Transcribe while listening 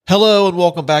Hello and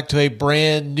welcome back to a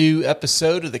brand new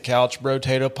episode of the Couch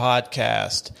Brotato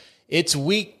Podcast. It's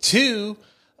week 2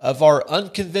 of our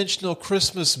unconventional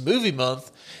Christmas movie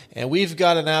month, and we've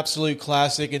got an absolute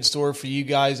classic in store for you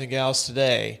guys and gals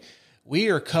today. We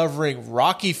are covering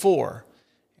Rocky IV,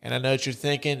 and I know what you're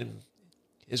thinking,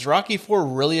 is Rocky IV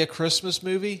really a Christmas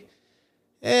movie?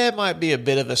 It might be a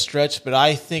bit of a stretch, but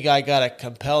I think I got a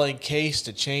compelling case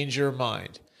to change your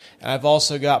mind. And I've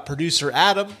also got producer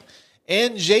Adam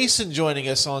and Jason joining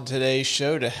us on today's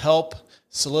show to help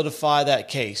solidify that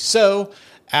case. So,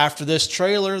 after this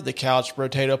trailer, the Couch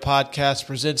Brotato Podcast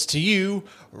presents to you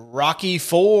Rocky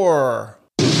IV.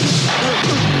 He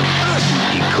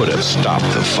could have stopped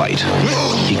the fight.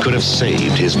 He could have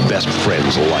saved his best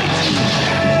friend's life.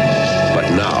 But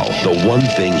now, the one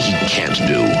thing he can't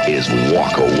do is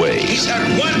walk away. He's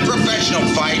had one professional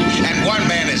fight, and one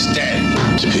man is dead.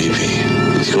 Baby,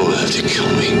 you'll have to kill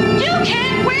me. You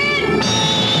can't win!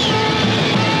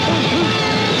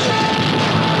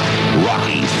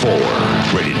 Rocky IV,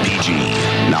 rated PG.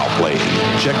 Now playing.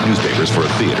 Check newspapers for a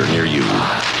theater near you.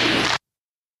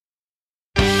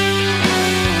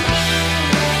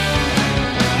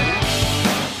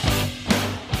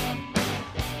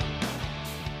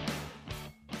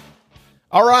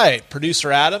 All right,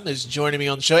 producer Adam is joining me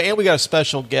on the show, and we got a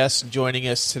special guest joining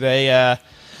us today.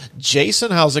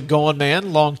 Jason, how's it going,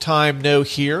 man? Long time no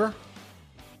hear.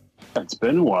 It's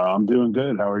been a while. I'm doing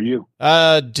good. How are you?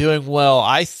 Doing well.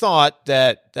 I thought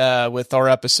that with our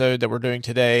episode that we're doing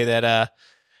today that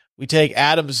we take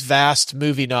Adam's vast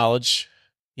movie knowledge.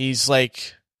 He's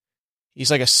like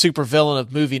a super villain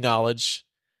of movie knowledge,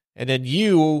 and then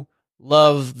you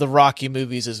love the Rocky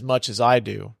movies as much as I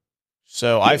do.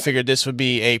 So yeah. I figured this would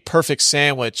be a perfect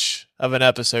sandwich of an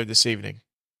episode this evening.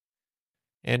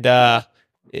 And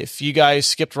if you guys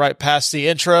skipped right past the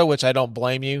intro, which I don't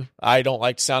blame you, I don't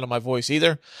like the sound of my voice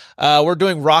either. We're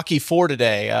doing Rocky IV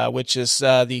today, which is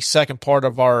the second part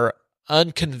of our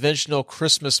unconventional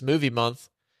Christmas movie month.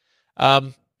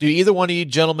 Do either one of you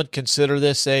gentlemen consider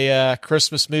this a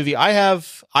Christmas movie? I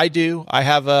do. I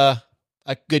have a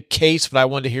good case, but I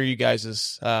wanted to hear you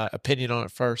guys' opinion on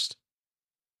it first.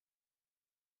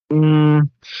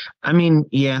 I mean,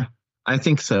 yeah, I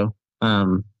think so.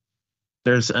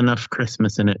 There's enough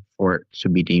Christmas in it for it to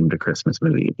be deemed a Christmas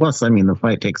movie. Plus, I mean, the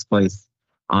fight takes place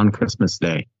on Christmas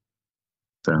Day.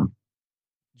 So,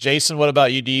 Jason, what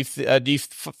about you? Do you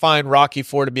find Rocky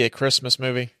IV to be a Christmas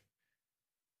movie?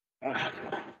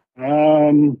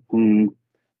 I'm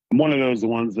one of those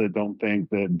ones that don't think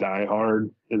that Die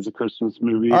Hard is a Christmas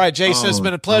movie. All right, Jason, it's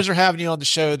been a pleasure having you on the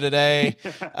show today.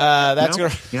 That's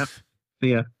Yep.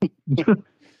 Yeah.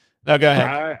 No, go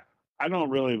ahead. I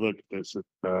don't really look at this as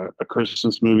a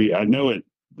Christmas movie. I know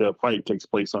the fight takes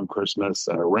place on Christmas,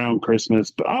 around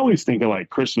Christmas, but I always think of like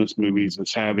Christmas movies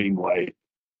as having like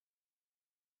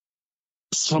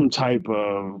some type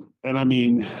of, and I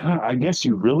mean, I guess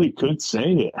you really could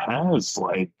say it has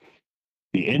like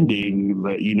the ending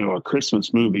that, you know, a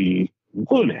Christmas movie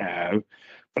would have,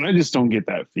 but I just don't get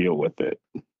that feel with it.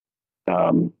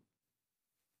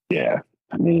 Yeah,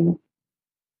 I mean,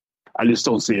 I just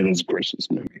don't see it as a Christmas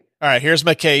movie. All right, here's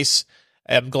my case.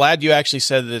 I'm glad you actually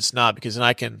said that it's not, because then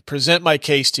I can present my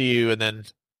case to you, and then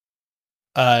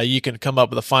you can come up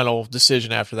with a final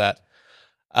decision after that.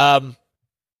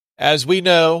 As we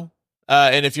know,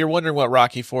 and if you're wondering what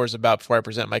Rocky IV is about before I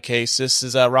present my case, this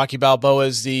is Rocky Balboa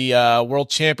is the world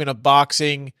champion of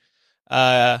boxing.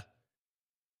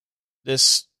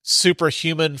 This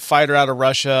superhuman fighter out of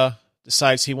Russia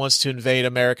decides he wants to invade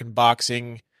American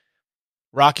boxing.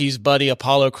 Rocky's buddy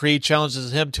Apollo Creed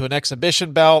challenges him to an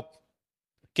exhibition bout,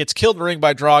 gets killed in the ring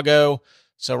by Drago,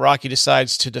 so Rocky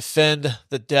decides to defend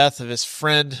the death of his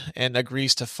friend and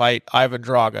agrees to fight Ivan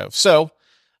Drago. So,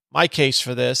 my case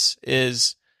for this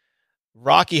is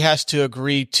Rocky has to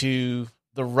agree to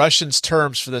the Russians'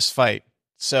 terms for this fight.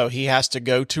 So, he has to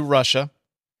go to Russia,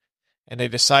 and they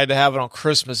decide to have it on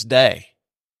Christmas Day.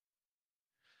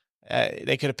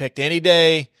 They could have picked any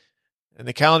day. In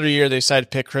the calendar year, they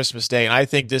decided to pick Christmas Day, and I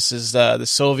think this is the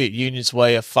Soviet Union's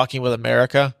way of fucking with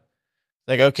America.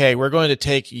 Like, okay, we're going to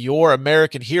take your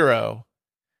American hero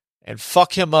and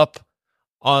fuck him up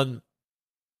on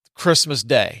Christmas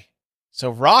Day. So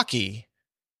Rocky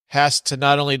has to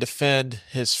not only defend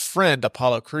his friend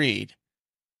Apollo Creed,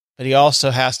 but he also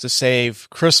has to save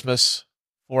Christmas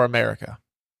for America.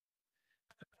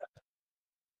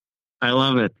 I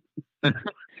love it.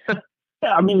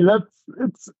 Yeah, I mean,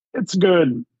 it's a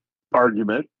good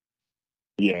argument.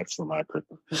 Yeah, it's the micro.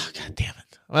 God damn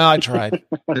it. Well, I tried.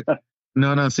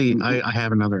 No. See, I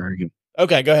have another argument.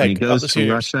 Okay, go ahead. When he goes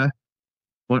to Russia,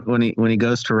 when he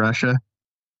goes to Russia,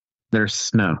 There's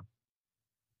snow.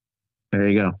 There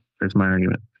you go. There's my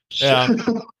argument. Yeah.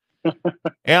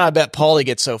 And I bet Paulie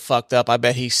gets so fucked up, I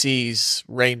bet he sees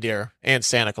reindeer and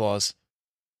Santa Claus.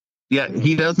 Yeah,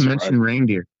 he does mention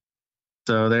reindeer.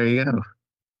 So there you go.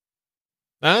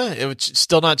 It would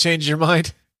still not change your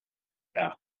mind?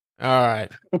 Yeah. All right.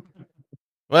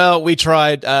 Well, we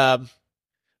tried.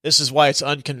 This is why it's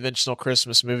unconventional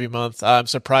Christmas movie month. I'm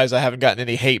surprised I haven't gotten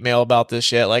any hate mail about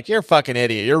this yet. Like, you're a fucking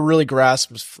idiot. You're really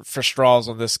grasping for straws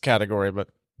on this category, but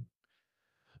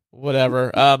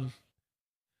whatever.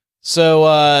 So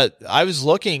I was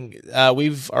looking.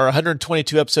 We've are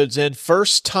 122 episodes in.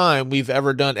 First time we've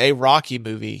ever done a Rocky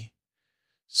movie.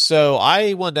 So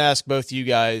I wanted to ask both you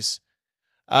guys.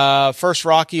 First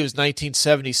Rocky was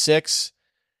 1976.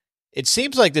 It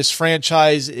seems like this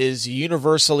franchise is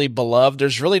universally beloved.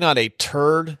 There's really not a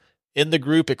turd in the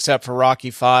group except for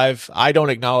Rocky 5. I don't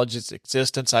acknowledge its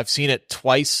existence. I've seen it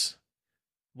twice.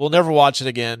 We'll never watch it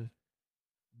again.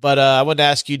 But I wanted to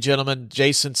ask you, gentlemen,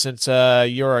 Jason, since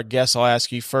you're our guest, I'll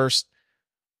ask you first.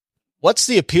 What's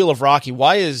the appeal of Rocky?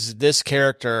 Why is this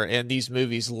character and these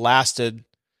movies lasted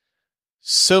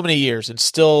so many years and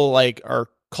still like are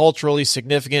culturally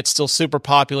significant, still super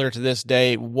popular to this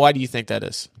day? Why do you think that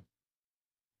is?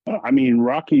 I mean,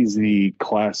 Rocky's the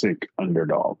classic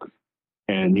underdog,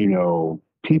 and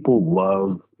people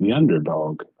love the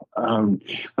underdog. I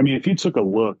mean, if you took a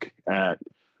look at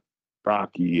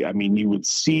Rocky, I mean, you would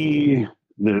see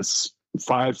this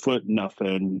 5 foot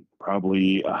nothing,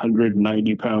 probably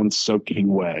 190 pounds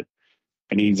soaking wet,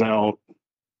 and he's out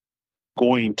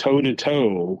going toe to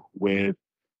toe with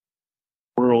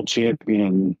world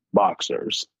champion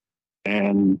boxers,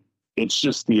 and it's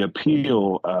just the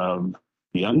appeal of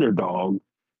the underdog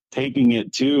taking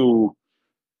it to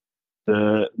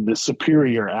the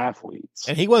superior athletes.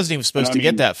 And he wasn't even supposed to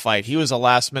get that fight. He was a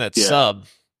last minute sub.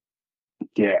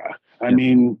 Yeah. I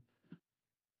mean,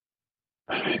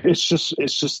 it's just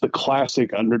the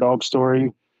classic underdog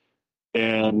story,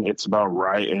 and it's about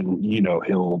right. And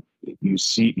you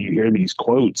hear these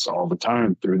quotes all the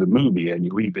time through the movie, and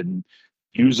you even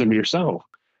use them yourself.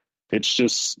 It's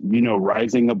just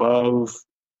rising above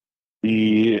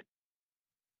the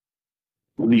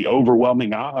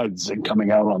overwhelming odds and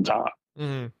coming out on top.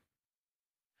 Mm-hmm.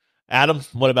 Adam,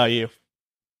 what about you?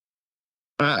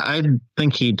 I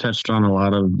think he touched on a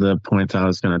lot of the points I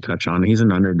was going to touch on. He's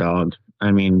an underdog.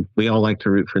 I mean, we all like to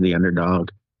root for the underdog.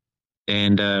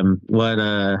 And what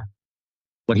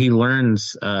he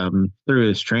learns through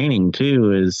his training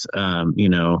too is how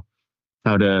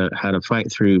to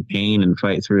fight through pain and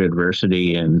fight through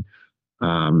adversity and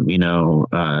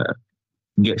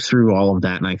get through all of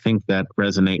that. And I think that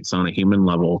resonates on a human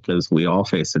level because we all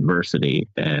face adversity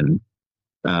and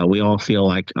we all feel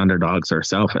like underdogs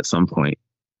ourselves at some point.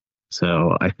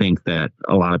 So I think that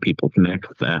a lot of people connect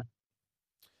with that.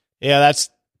 Yeah, that's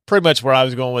pretty much where I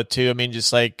was going with too. I mean,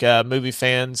 just like movie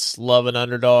fans love an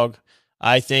underdog.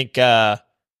 I think when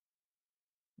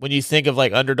you think of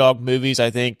like underdog movies,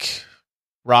 I think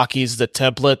Rocky's the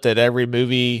template that every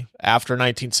movie after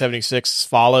 1976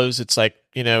 follows. It's like,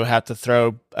 have to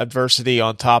throw adversity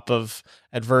on top of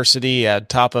adversity, on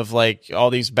top of like all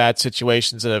these bad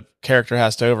situations that a character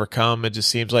has to overcome. It just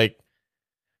seems like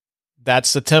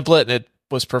that's the template, and it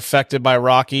was perfected by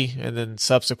Rocky. And then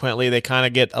subsequently they kind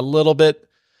of get a little bit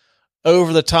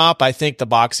over the top. I think the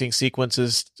boxing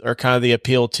sequences are kind of the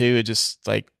appeal too. It just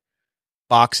like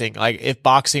boxing, like if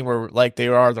boxing were like they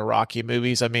are the Rocky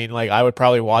movies, I mean, like I would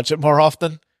probably watch it more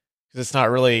often because it's not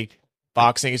really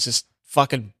boxing. It's just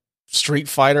fucking Street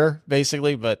Fighter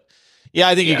basically. But yeah,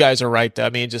 I think you guys are right though. I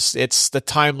mean, just it's the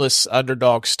timeless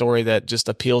underdog story that just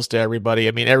appeals to everybody.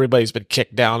 I mean, everybody's been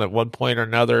kicked down at one point or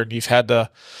another, and you've had to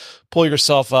pull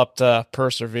yourself up to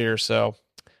persevere. So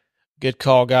good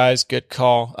call, guys. Good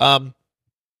call.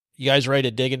 You guys ready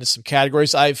to dig into some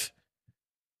categories? I've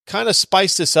kind of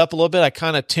spiced this up a little bit. I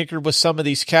kind of tinkered with some of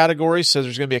these categories, so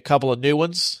there's going to be a couple of new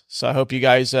ones. So I hope you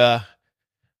guys are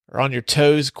on your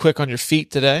toes, quick on your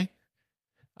feet today.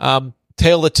 Tail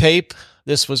of the Tape.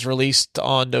 This was released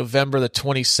on November the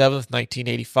 27th,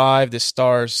 1985. This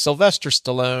stars Sylvester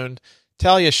Stallone,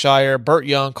 Talia Shire, Burt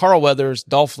Young, Carl Weathers,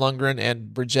 Dolph Lundgren,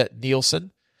 and Brigitte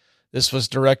Nielsen. This was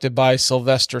directed by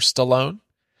Sylvester Stallone.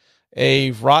 A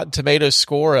Rotten Tomatoes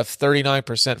score of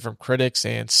 39% from critics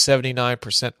and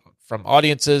 79% from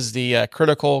audiences. The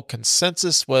critical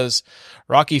consensus was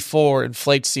Rocky IV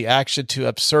inflates the action to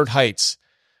absurd heights,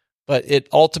 but it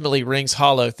ultimately rings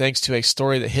hollow thanks to a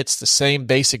story that hits the same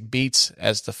basic beats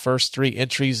as the first three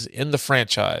entries in the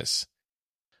franchise.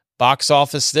 Box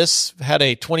office, this had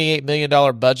a $28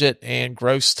 million budget and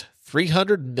grossed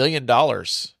 $300 million.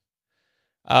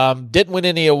 Didn't win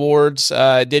any awards.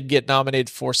 Did get nominated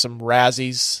for some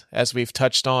Razzies, as we've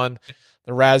touched on.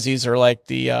 The Razzies are like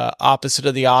the opposite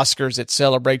of the Oscars. It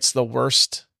celebrates the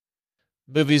worst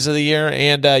movies of the year.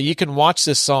 And you can watch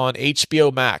this on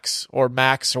HBO Max or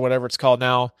Max or whatever it's called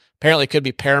now. Apparently it could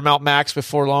be Paramount Max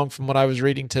before long from what I was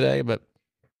reading today, but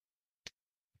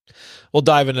we'll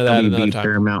dive into that another time.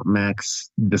 Paramount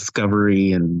Max,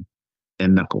 Discovery, and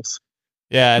Knuckles.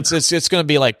 Yeah, it's going to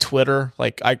be like Twitter.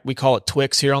 Like we call it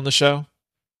Twix here on the show.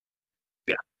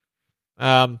 Yeah.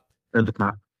 Or the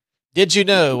top. Did you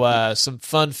know some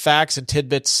fun facts and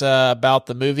tidbits about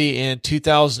the movie? In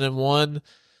 2001,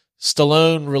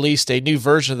 Stallone released a new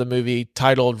version of the movie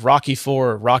titled Rocky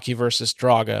IV, Rocky vs.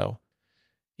 Drago.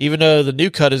 Even though the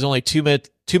new cut is only 2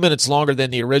 minutes longer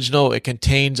than the original, it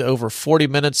contains over 40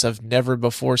 minutes of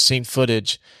never-before-seen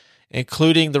footage,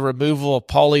 including the removal of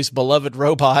Paulie's beloved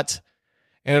robot,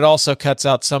 and it also cuts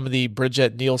out some of the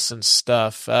Bridget Nielsen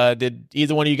stuff. Did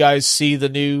either one of you guys see the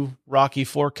new Rocky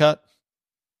IV cut?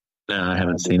 No, I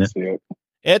haven't seen it.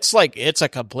 It's a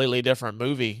completely different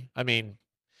movie. I mean,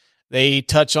 they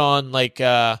touch on like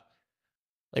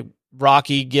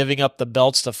Rocky giving up the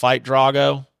belts to fight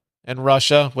Drago in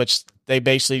Russia, which they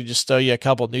basically just throw you a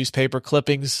couple newspaper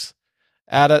clippings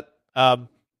at it.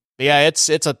 Yeah, it's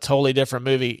a totally different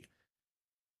movie.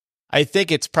 I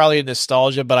think it's probably a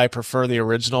nostalgia, but I prefer the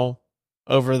original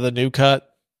over the new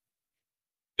cut.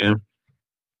 Yeah.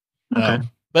 Okay.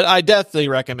 But I definitely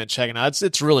recommend checking it out.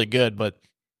 It's really good, but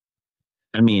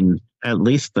I mean, at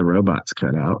least the robot's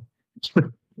cut out.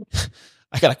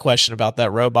 I got a question about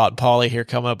that robot and Paulie here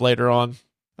coming up later on.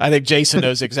 I think Jason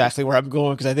knows exactly where I'm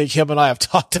going because I think him and I have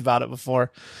talked about it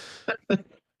before.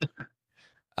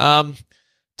 To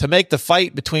make the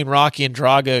fight between Rocky and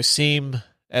Drago seem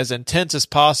as intense as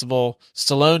possible,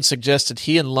 Stallone suggested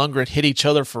he and Lundgren hit each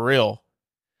other for real.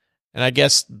 And I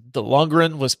guess the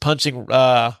Lundgren was punching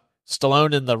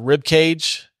Stallone in the rib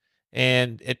cage,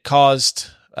 and it caused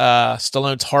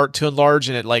Stallone's heart to enlarge,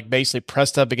 and it like basically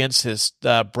pressed up against his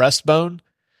breastbone.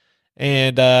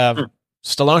 And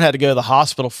Stallone had to go to the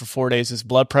hospital for 4 days. His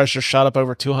blood pressure shot up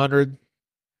over 200.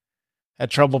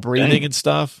 Had trouble breathing and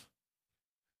stuff.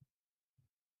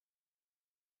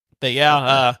 But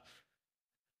yeah,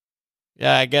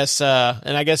 I guess,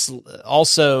 and I guess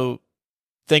also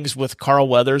things with Carl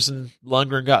Weathers and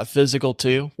Lundgren got physical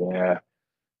too. Yeah.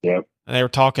 Yep. And they were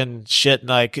talking shit, and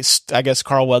like I guess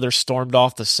Carl Weathers stormed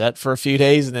off the set for a few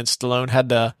days, and then Stallone had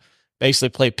to basically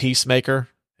play peacemaker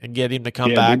and get him to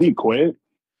come back. Did he quit?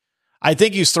 I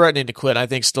think he was threatening to quit. I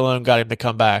think Stallone got him to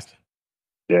come back.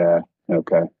 Yeah.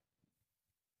 Okay.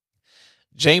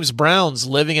 James Brown's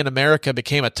Living in America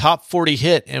became a top 40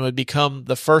 hit and would become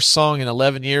the first song in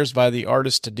 11 years by the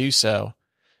artist to do so.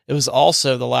 It was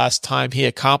also the last time he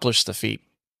accomplished the feat.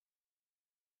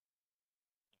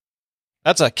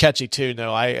 That's a catchy tune,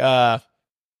 though.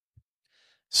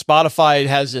 Spotify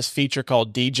has this feature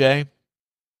called DJ,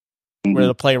 where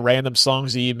they'll play random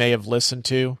songs that you may have listened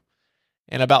to.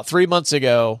 And about 3 months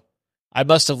ago, I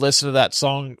must have listened to that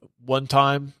song one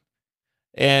time,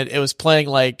 and it was playing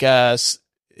like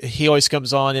he always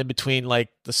comes on in between like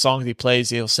the songs he plays.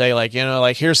 He'll say like, you know,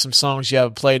 like here's some songs you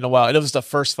haven't played in a while. And it was the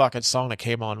first fucking song that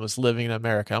came on was Living in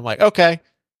America. I'm like, okay.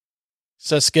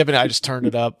 So skipping it, I just turned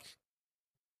it up.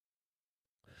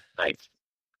 Nice.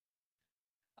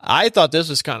 I thought this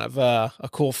was kind of a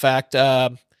cool fact.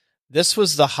 This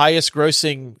was the highest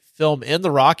grossing film in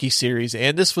the Rocky series,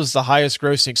 and this was the highest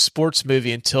grossing sports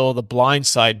movie until The Blind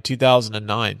Side in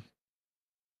 2009.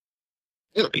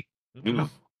 Really? Mm-hmm.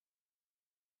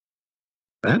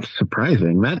 That's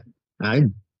surprising.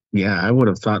 I would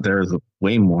have thought there was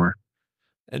way more.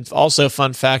 And also,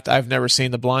 fun fact, I've never seen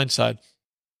The Blind Side.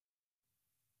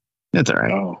 That's all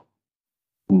right.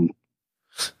 Oh.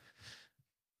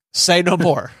 Say no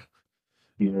more.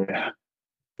 Yeah.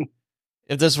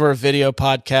 If this were a video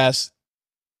podcast,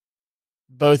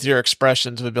 both your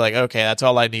expressions would be like, okay, that's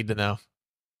all I need to know.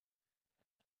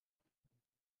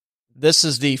 This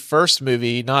is the first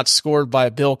movie not scored by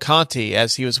Bill Conti,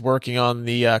 as he was working on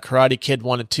the Karate Kid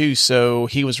 1 and 2, so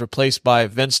he was replaced by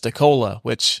Vince DiCola,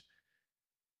 which,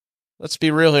 let's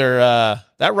be real here,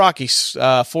 that Rocky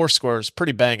 4 score is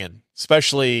pretty banging,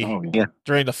 especially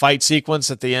during the fight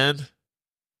sequence at the end.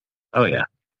 Oh, yeah.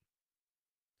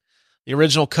 The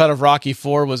original cut of Rocky IV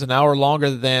was an hour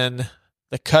longer than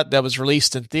the cut that was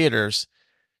released in theaters.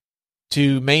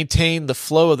 To maintain the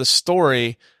flow of the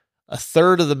story, a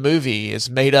third of the movie is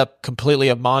made up completely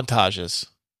of montages.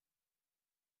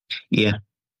 Yeah,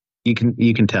 you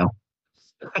can tell.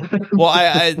 Well,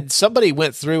 I somebody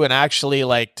went through and actually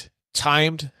like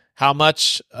timed how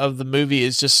much of the movie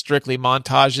is just strictly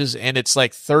montages, and it's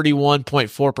like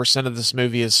 31.4% of this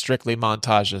movie is strictly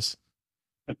montages.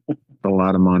 A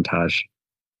lot of montage.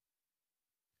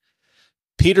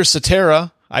 Peter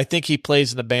Cetera, I think he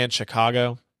plays in the band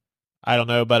Chicago. I don't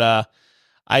know, but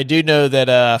I do know that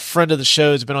a friend of the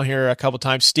show has been on here a couple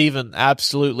times. Steven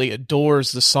absolutely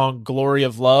adores the song Glory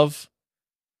of Love.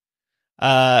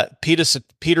 Peter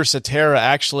Cetera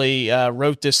actually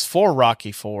wrote this for Rocky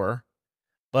IV,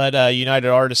 but United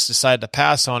Artists decided to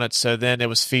pass on it, so then it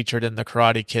was featured in The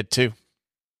Karate Kid 2.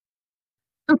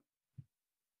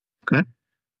 Okay.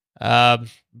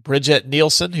 Bridget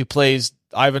Nielsen, who plays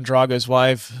Ivan Drago's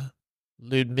wife,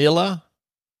 Ludmilla.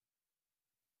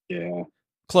 Yeah.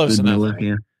 Close enough.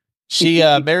 Yeah. She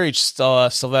married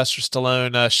Sylvester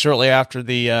Stallone shortly after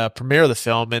the premiere of the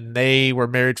film, and they were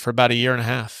married for about a year and a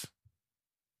half.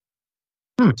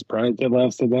 Surprised it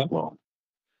lasted that long.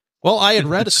 Well, I had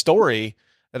read a story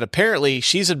that apparently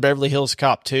she's in Beverly Hills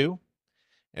Cop 2.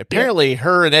 Apparently,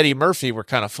 her and Eddie Murphy were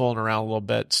kind of fooling around a little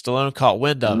bit. Stallone caught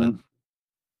wind of it.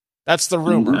 That's the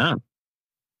rumor. Yeah.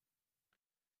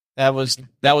 That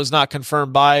was not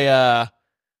confirmed by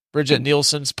Bridget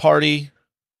Nielsen's party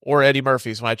or Eddie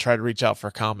Murphy's when I tried to reach out for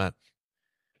a comment.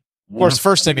 Of course, the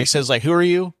first thing he says, like, "Who are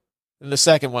you?" And the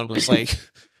second one was like,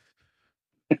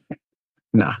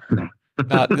 Nah.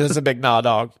 this is a big nah,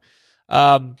 dog.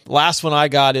 Last one I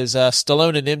got is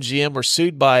Stallone and MGM were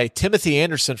sued by Timothy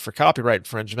Anderson for copyright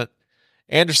infringement.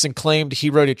 Anderson claimed he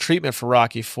wrote a treatment for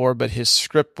Rocky IV, but his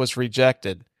script was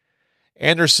rejected.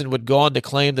 Anderson would go on to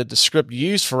claim that the script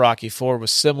used for Rocky IV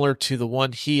was similar to the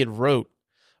one he had wrote,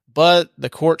 but the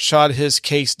court shot his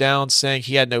case down, saying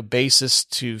he had no basis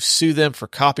to sue them for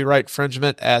copyright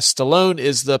infringement, as Stallone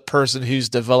is the person who's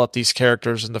developed these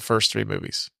characters in the first 3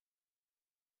 movies.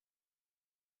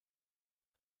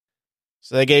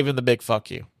 So they gave him the big fuck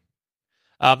you.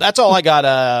 That's all I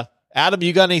got. Adam,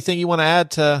 you got anything you want to add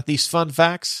to these fun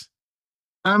facts?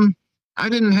 I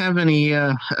didn't have any,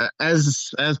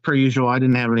 as per usual, I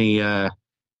didn't have any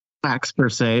facts per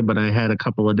se, but I had a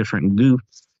couple of different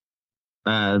goofs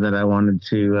that I wanted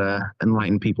to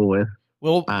enlighten people with.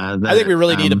 Well, I think we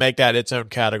really need to make that its own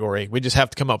category. We just have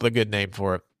to come up with a good name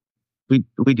for it.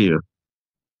 We do.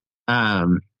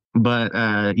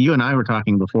 But you and I were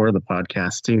talking before the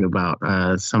podcast too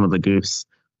about some of the goofs,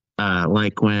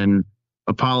 like when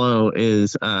Apollo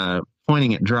is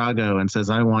pointing at Drago and says,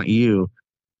 "I want you."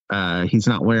 He's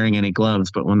not wearing any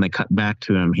gloves, but when they cut back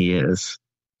to him, he is.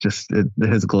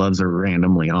 His gloves are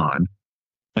randomly on.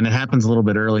 And it happens a little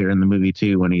bit earlier in the movie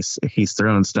too, when he's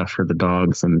throwing stuff for the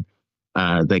dogs, and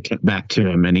they cut back to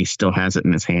him and he still has it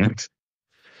in his hand.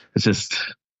 It's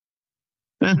just,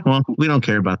 well, we don't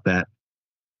care about that.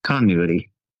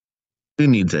 Continuity. Who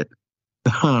needs it?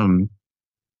 And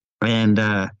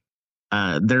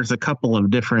there's a couple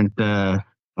of different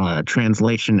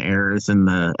translation errors in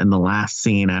the last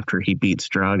scene after he beats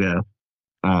Drago,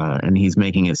 and he's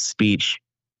making his speech.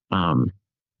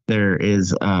 There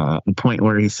is a point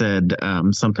where he said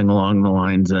something along the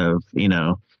lines of,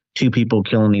 2 people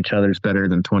killing each other is better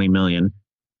than 20 million.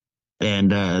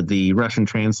 And the Russian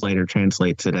translator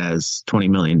translates it as $20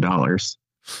 million.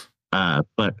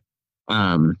 But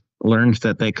learned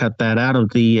that they cut that out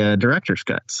of the director's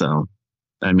cut. So,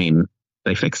 I mean,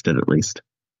 they fixed it at least.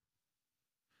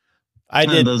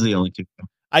 Those are the only 2.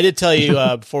 I did tell you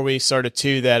before we started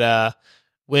too that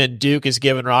when Duke is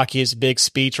giving Rocky his big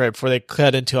speech right before they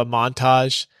cut into a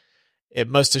montage, it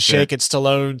must have shaken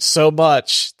Stallone so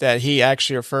much that he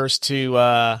actually refers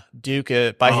to Duke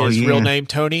by his real name,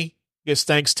 Tony. He goes,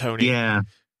 "Thanks, Tony." Yeah.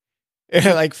 And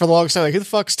like for the longest time, like, who the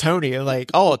fuck's Tony? And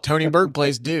like, oh, Tony Berg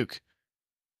plays Duke.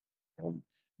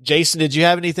 Jason, did you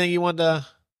have anything you wanted to?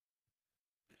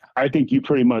 I think you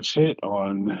pretty much hit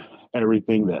on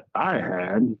everything that I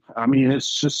had. I mean,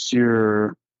 it's just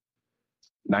your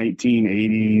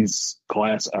 1980s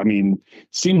class. I mean,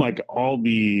 seemed like all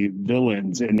the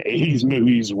villains in 80s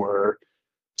movies were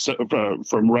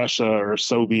from Russia or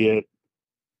Soviet,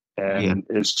 and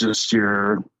it's just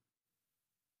your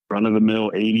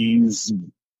run-of-the-mill 80s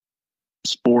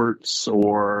sports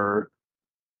or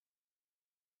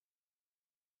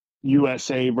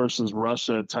USA versus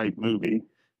Russia type movie.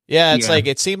 Yeah, it's like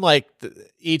it seemed like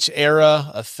each era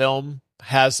of film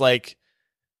has like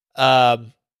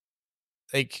 40s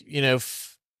and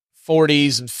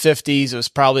 50s. It was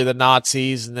probably the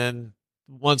Nazis, and then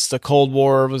once the Cold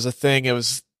War was a thing, it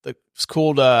was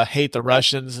cool to hate the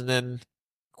Russians, and then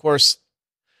of course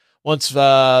once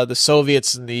the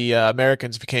Soviets and the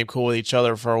Americans became cool with each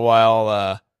other for a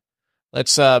while,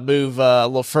 let's move a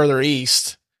little further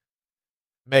east,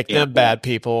 make them bad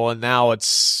people, and now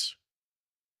it's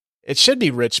It should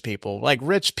be rich people. Like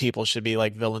rich people should be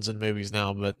like villains in movies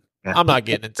now, but Yeah, I'm not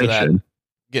getting into they that. should.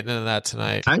 Getting into that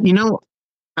tonight.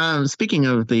 Speaking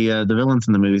of the villains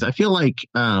in the movies, I feel like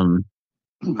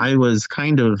I was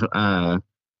kind of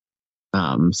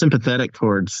sympathetic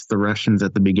towards the Russians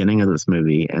at the beginning of this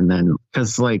movie, and then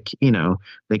because they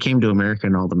came to America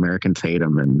and all the Americans hate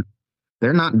them, and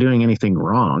they're not doing anything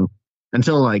wrong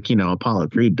until Apollo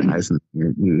Creed dies, and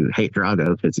you hate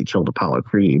Drago because he killed Apollo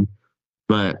Creed.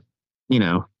 But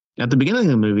at the beginning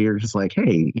of the movie, you're just like,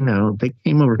 hey, they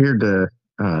came over here to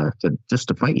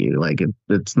fight you. Like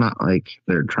it's not like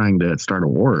they're trying to start a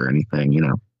war or anything.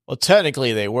 Well,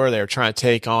 technically they were. They were trying to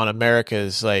take on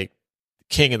America's like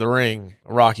King of the Ring,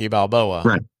 Rocky Balboa.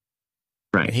 Right.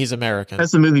 And he's American.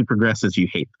 As the movie progresses, you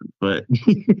hate them, but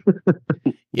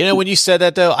when you said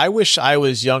that though, I wish I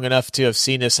was young enough to have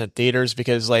seen this in theaters,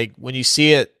 because like when you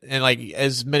see it, and like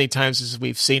as many times as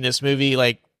we've seen this movie,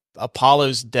 like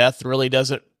Apollo's death really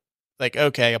doesn't, like,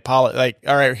 okay, Apollo, like,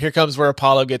 all right, here comes where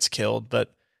Apollo gets killed.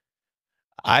 But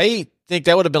I think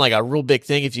that would have been like a real big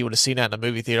thing if you would have seen that in a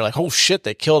movie theater. Like, oh shit,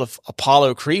 they killed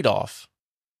Apollo Creed off.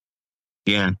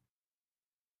 Yeah. And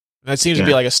that seems to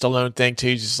be like a Stallone thing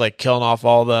too, just like killing off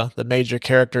all the major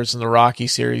characters in the Rocky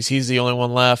series. He's the only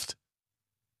one left.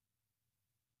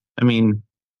 I mean,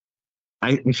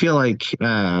 I feel like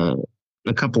a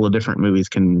couple of different movies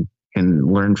can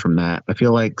learn from that. I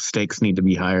feel like stakes need to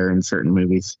be higher in certain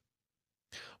movies.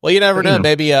 Well, you never know.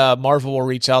 Maybe Marvel will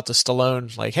reach out to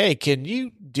Stallone, like, hey, can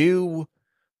you do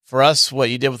for us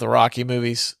what you did with the Rocky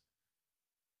movies?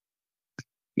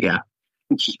 Yeah,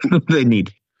 they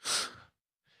need.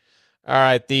 All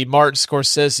right, the Martin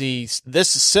Scorsese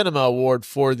This Is Cinema Award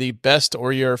for the best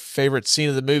or your favorite scene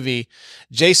of the movie.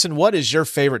 Jason, what is your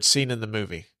favorite scene in the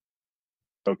movie?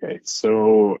 Okay,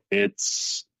 so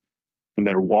it's when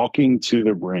they're walking to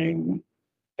the ring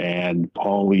and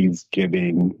Paulie's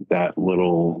giving that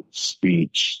little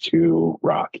speech to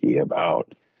Rocky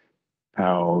about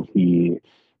how he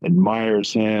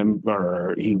admires him,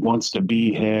 or he wants to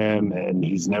be him, and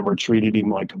he's never treated him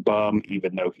like a bum,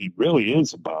 even though he really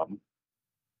is a bum.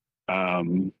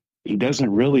 He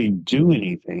doesn't really do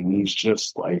anything. He's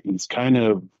just like, he's kind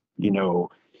of, he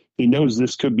knows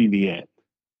this could be the end.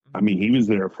 I mean, he was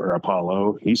there for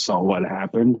Apollo. He saw what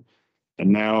happened.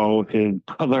 And now his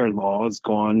brother-in-law has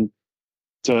gone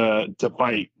to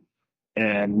fight.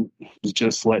 And he's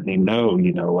just letting him know,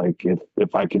 like,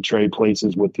 if I could trade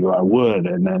places with you, I would.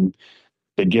 And then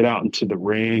they get out into the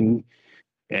ring,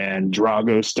 and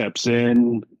Drago steps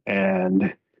in,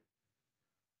 and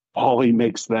Paulie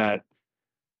makes that,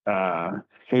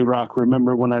 hey, Rock,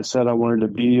 remember when I said I wanted to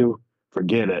be you?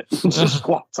 Forget it. Just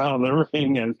walks out of the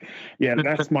ring. And yeah,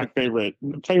 that's my favorite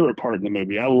part in the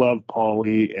movie. I love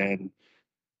Paulie, and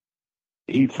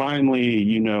he finally,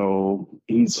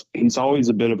 he's always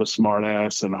a bit of a smart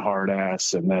ass and a hard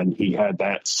ass. And then he had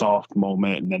that soft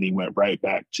moment, and then he went right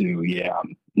back to,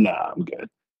 I'm good.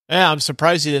 Yeah, I'm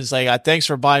surprised he didn't say, thanks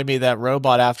for buying me that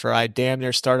robot after I damn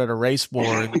near started a race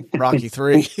war in Rocky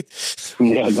 3.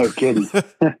 Yeah, no kidding.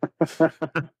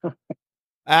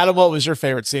 Adam, what was your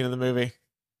favorite scene in the movie?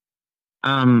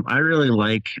 I really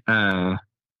like, of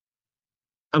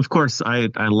course, I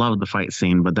love the fight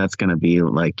scene, but that's going to be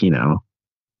like,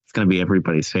 it's going to be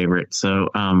everybody's favorite. So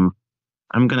I'm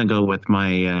going to go with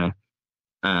my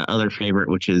other favorite,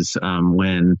 which is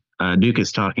when Duke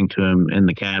is talking to him in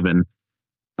the cabin,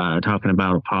 talking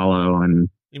about Apollo and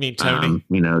you mean Tony?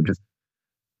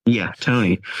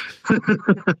 Tony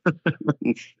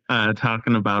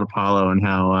talking about Apollo and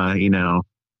how he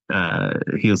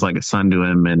was like a son to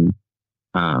him, and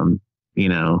now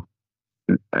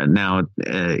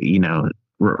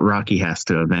Rocky has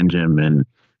to avenge him, and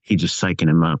he just psyching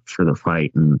him up for the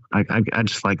fight, and I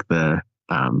just like the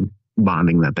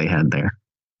bonding that they had there.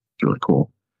 It's really cool.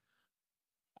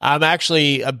 I'm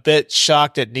actually a bit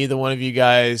shocked that neither one of you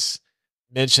guys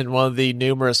mentioned one of the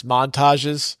numerous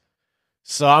montages.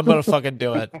 So I'm going to fucking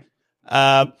do it.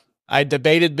 I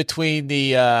debated between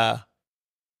the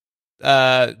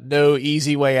No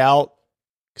Easy Way Out,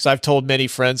 because I've told many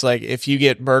friends, like, if you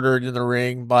get murdered in the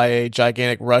ring by a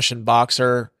gigantic Russian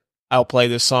boxer, I'll play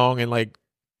this song and like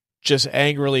just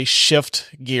angrily shift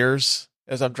gears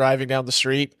as I'm driving down the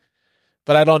street.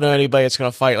 But I don't know anybody that's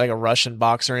going to fight like a Russian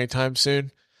boxer anytime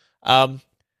soon.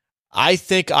 I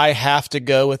think I have to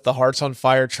go with the Hearts on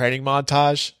Fire training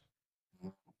montage.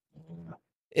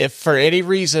 If for any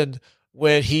reason,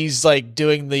 when he's like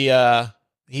doing the,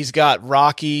 he's got when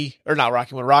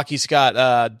Rocky's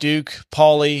got Duke,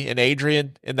 Paulie, and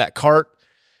Adrian in that cart,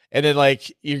 And then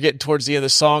like you're getting towards the end of the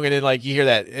song, and then like you hear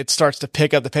that it starts to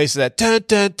pick up the pace of that dun,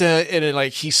 dun, dun, and then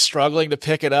like he's struggling to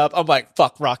pick it up. I'm like,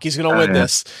 fuck, Rocky's gonna win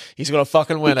this. He's gonna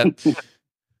fucking win it.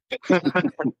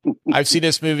 I've seen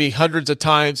this movie hundreds of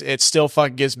times. It still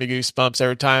fucking gives me goosebumps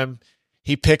every time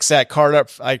he picks that card up.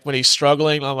 Like when he's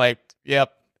struggling, I'm like,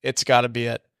 yep, it's got to be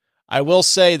it. I will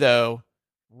say though,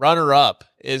 runner up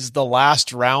is the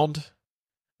last round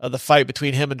of the fight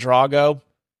between him and Drago.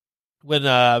 When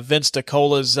Vince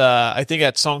DiCola's, I think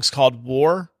that song's called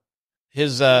War,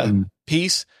 his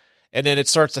piece, and then it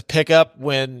starts to pick up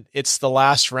when it's the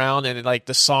last round, and like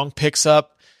the song picks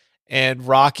up, and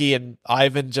Rocky and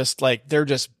Ivan just like they're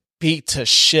just beat to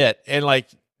shit, and like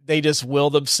they just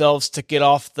will themselves to get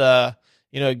off the,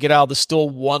 get out of the stool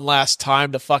one last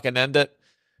time to fucking end it.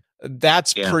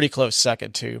 That's pretty close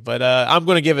second too, but I'm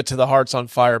going to give it to the Hearts on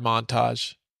Fire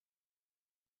montage.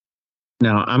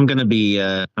 No, I'm gonna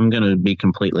be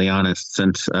completely honest.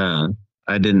 Since I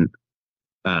didn't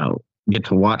get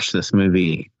to watch this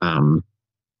movie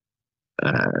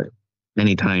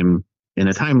anytime in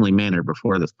a timely manner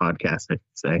before this podcast, I should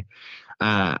say,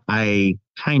 I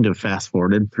kind of fast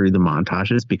forwarded through the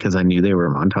montages because I knew they were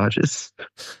montages.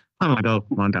 I'm like, oh,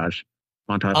 montage.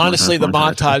 Honestly, the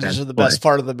montages are the best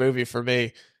part of the movie for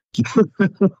me.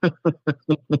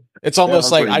 It's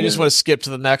almost like I just want to skip to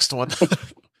the next one.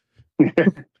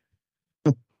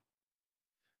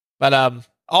 But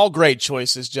all great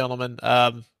choices, gentlemen.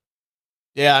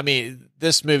 Yeah, I mean,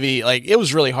 this movie, like, it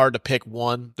was really hard to pick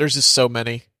one. There's just so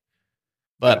many.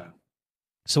 But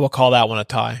so we'll call that one a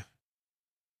tie.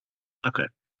 Okay.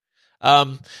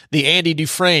 The Andy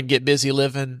Dufresne Get Busy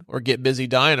Living or Get Busy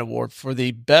Dying Award for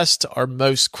the best or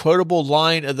most quotable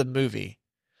line of the movie.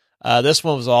 This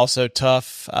one was also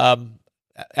tough.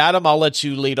 Adam, I'll let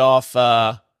you lead off.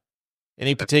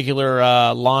 Any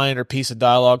particular line or piece of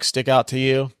dialogue stick out to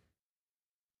you?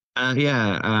 I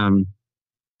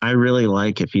really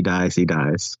like "If he dies, he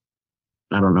dies."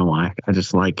 I don't know why. I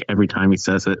just like every time he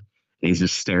says it, he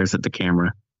just stares at the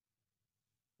camera.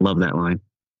 Love that line.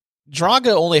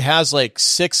 Drago only has like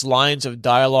 6 lines of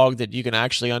dialogue that you can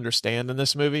actually understand in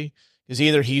this movie. Because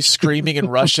either he's screaming in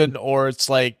Russian or it's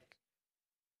like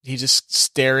he's just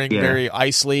staring very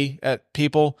icily at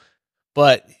people.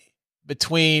 But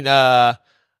between I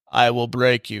will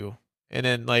break you and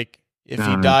then like if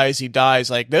he dies, he dies,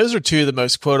 like those are 2 of the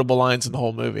most quotable lines in the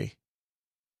whole movie.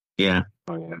 Yeah.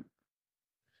 Oh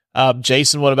yeah.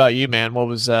 Jason, what about you, man? What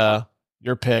was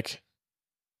your pick?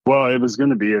 Well, it was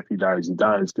going to be "If he dies, he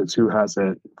dies," because who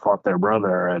hasn't fought their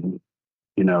brother and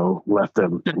left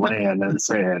them laying and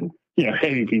saying,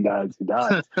 hey, if he dies, he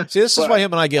dies. See, this is why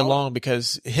him and I get along,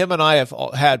 because him and I have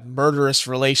had murderous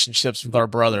relationships with our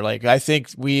brother. Like, I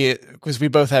think because we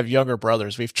both have younger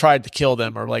brothers, we've tried to kill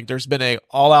them, or like there's been a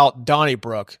all-out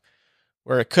Donnybrook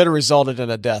where it could have resulted in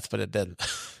a death, but it didn't.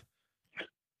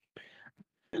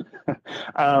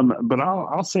 But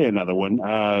I'll say another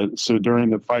one. So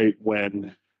during the fight,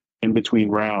 when in between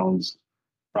rounds,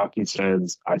 Rocky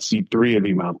says, "I see 3 of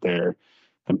him out there,"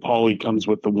 and Paulie comes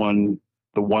with the one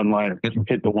liner,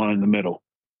 "Hit the one in the middle,"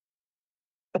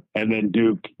 and then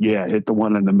Duke, hit the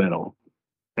one in the middle.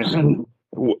 And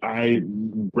I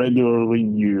regularly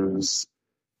use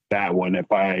that one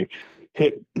if I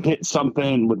hit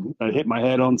something, hit my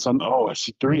head on something. Oh, I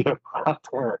see 3 of them out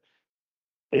there.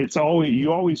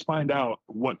 You always find out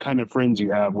what kind of friends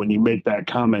you have when you make that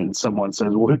comment and someone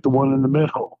says, "Well, hit the one in the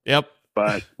middle." Yep.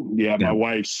 But my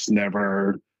wife's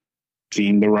never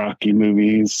seen the Rocky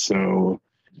movies, so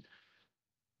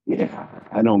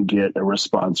I don't get a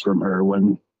response from her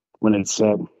when it's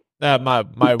said. My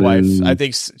wife, I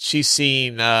think she's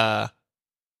seen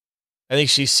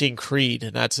Creed,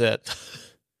 and that's it.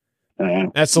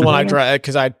 That's the one I dragged,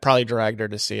 because I probably dragged her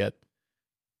to see it.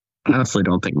 I honestly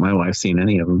don't think my wife's seen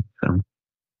any of them. So.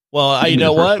 Well, you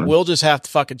know what? We'll just have to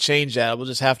fucking change that. We'll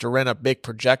just have to rent a big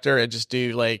projector and just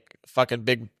do like fucking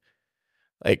big,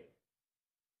 like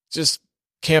just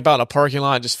camp out in a parking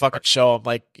lot and just fucking show them.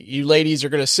 Like, you ladies are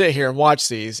going to sit here and watch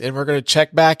these, and we're going to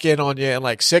check back in on you in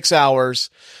like 6 hours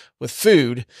with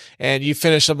food, and you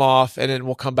finish them off, and then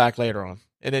we'll come back later on.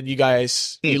 And then you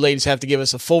ladies have to give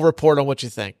us a full report on what you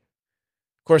think.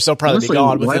 Of course, they'll probably be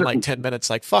gone within like 10 minutes.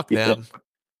 Like, fuck them.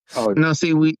 Oh no!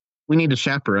 See, we need a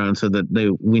chaperone so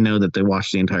that we know that they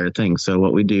watch the entire thing. So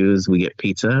what we do is we get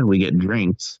pizza, we get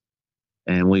drinks,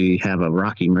 and we have a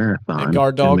Rocky marathon. And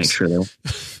guard dogs. Make sure they'll.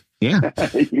 Yeah.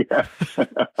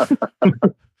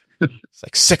 It's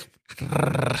like sick.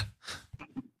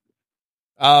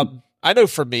 I know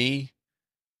for me,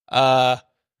 I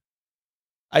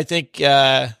think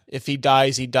if he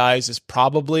dies, he dies is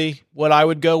probably what I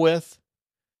would go with.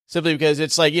 simply because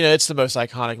it's like, it's the most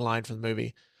iconic line from the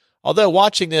movie. Although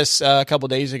watching this a couple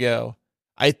days ago,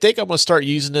 I think I'm going to start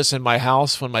using this in my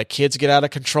house when my kids get out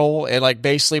of control. And like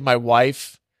basically my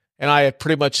wife and I have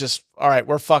pretty much just, all right,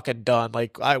 we're fucking done.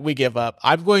 Like we give up.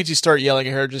 I'm going to start yelling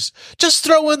at her, just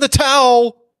throw in the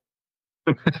towel.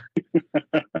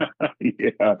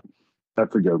 Yeah,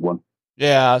 that's a good one.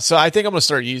 Yeah. So I think I'm going to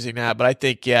start using that. But I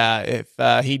think,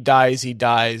 if he dies, he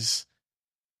dies.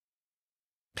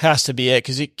 Has to be it.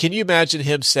 Because can you imagine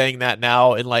him saying that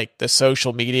now in like the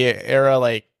social media era?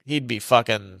 Like he'd be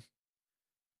fucking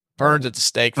burned at the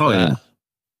stake for that. Yeah.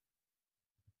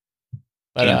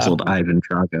 But, canceled Ivan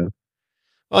Drago.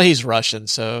 Well, he's Russian,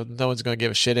 so no one's going to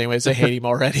give a shit anyways. They hate him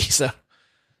already. So,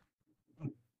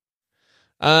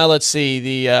 let's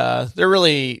see. There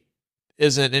really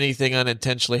isn't anything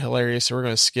unintentionally hilarious, so we're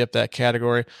going to skip that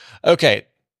category. Okay,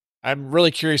 I'm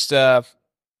really curious to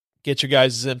get your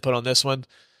guys' input on this one.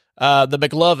 The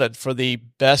McLovin for the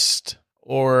best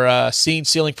or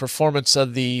scene-stealing performance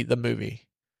of the movie.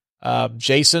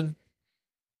 Jason,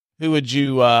 who would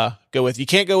you go with? You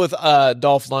can't go with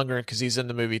Dolph Lundgren because he's in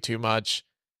the movie too much.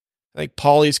 I think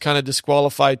Paulie's kind of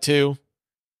disqualified too.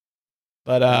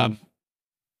 But I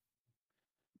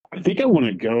think I want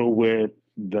to go with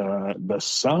the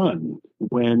son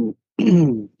when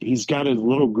he's got his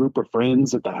little group of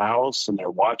friends at the house and they're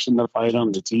watching the fight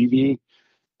on the TV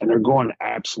and they're going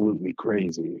absolutely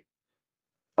crazy.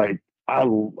 Like I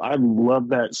love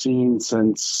that scene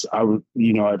since I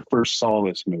first saw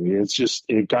this movie. It's just,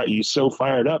 it got you so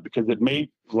fired up because it made,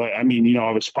 like, I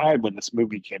was 5 when this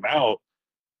movie came out,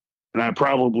 and I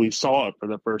probably saw it for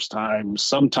the first time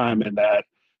sometime in that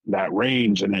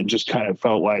range, and it just kind of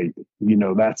felt like,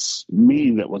 that's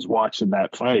me that was watching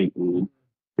that fight and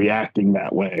reacting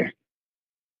that way.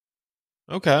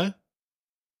 Okay.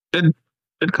 Good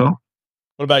call.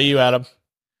 What about you, Adam?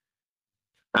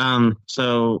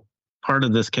 So part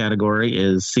of this category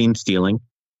is scene stealing.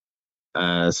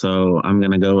 So I'm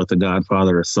going to go with the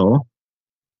Godfather of Soul,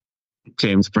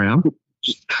 James Brown.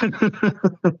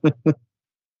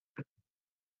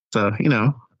 So,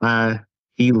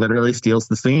 he literally steals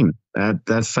the scene.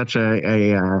 That's such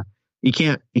a you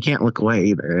can't look away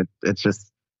either. It's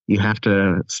just, you have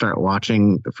to start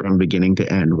watching from beginning to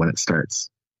end when it starts.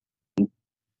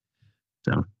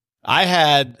 So I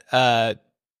had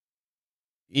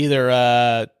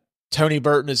either Tony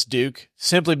Burton as Duke,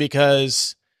 simply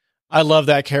because I love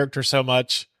that character so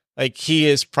much. Like, he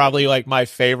is probably like my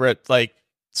favorite like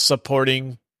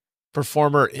supporting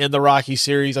performer in the Rocky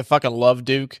series. I fucking love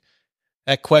Duke.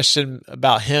 That question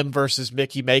about him versus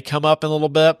Mickey may come up in a little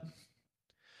bit.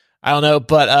 I don't know,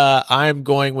 but I'm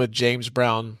going with James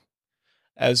Brown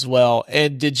as well.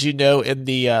 And did you know in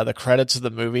the credits of the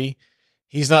movie,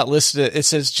 he's not listed. It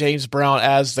says James Brown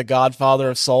as the Godfather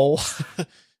of Soul.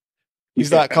 He's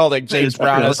not called like James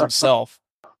Brown as himself.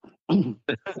 And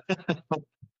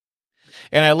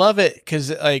I love it because,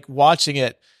 like, watching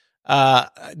it,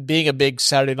 being a big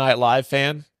Saturday Night Live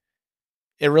fan,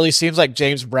 it really seems like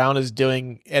James Brown is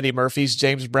doing Eddie Murphy's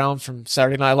James Brown from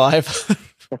Saturday Night Live.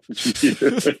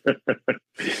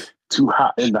 Too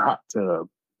hot in the hot tub.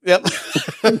 Yep.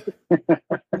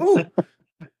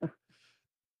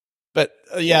 But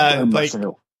yeah, like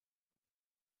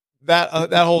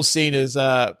that whole scene is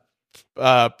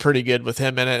pretty good with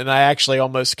him in it, and I actually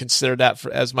almost consider that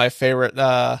as my favorite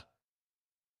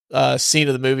scene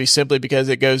of the movie, simply because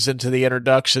it goes into the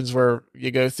introductions where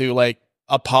you go through like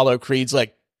Apollo Creed's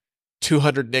like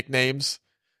 200 nicknames,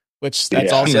 which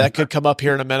that could come up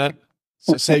here in a minute.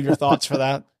 So save your thoughts for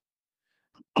that.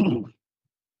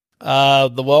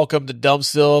 The Welcome to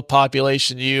Dumpsville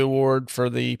Population U Award for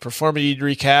the performer you'd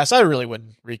recast. I really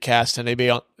wouldn't recast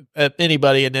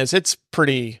anybody in this. It's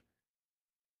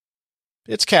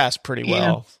cast pretty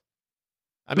well.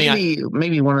 I mean,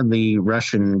 maybe one of the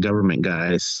Russian government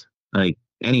guys, like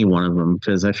any one of them,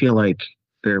 because I feel like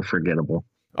they're forgettable.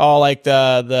 Oh, like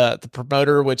the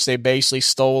promoter, which they basically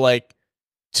stole like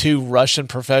 2 Russian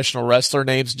professional wrestler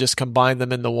names, just combined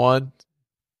them into one.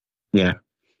 Yeah.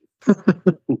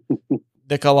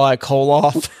 Nikolai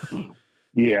Koloff.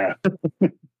 Yeah.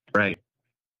 Right.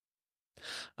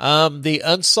 The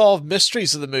unsolved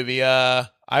mysteries of the movie. I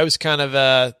was kind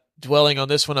of dwelling on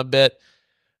this one a bit.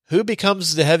 Who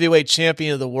becomes the heavyweight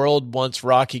champion of the world once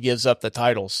Rocky gives up the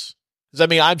titles? Because, I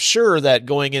mean, I'm sure that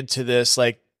going into this,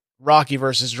 like, Rocky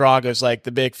versus Drago is like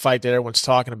the big fight that everyone's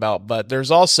talking about, but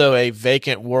there's also a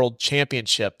vacant world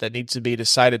championship that needs to be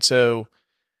decided. So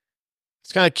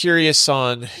it's kind of curious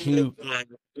on who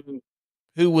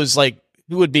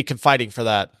would be fighting for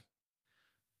that.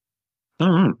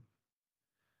 Mm-hmm.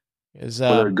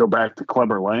 Go back to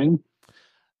Clubber Lang?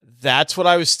 That's what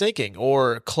I was thinking.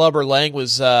 Or Clubber Lang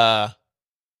was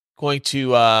going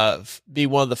to be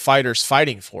one of the fighters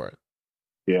fighting for it.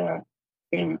 Yeah.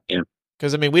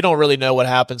 Because, I mean, we don't really know what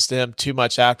happens to him too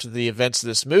much after the events of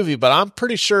this movie, but I'm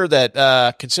pretty sure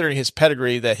that, considering his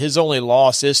pedigree, that his only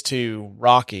loss is to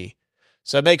Rocky.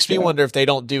 So it makes me wonder if they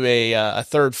don't do a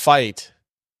third fight.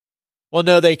 Well,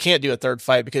 no, they can't do a third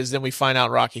fight because then we find out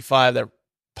in Rocky 5 that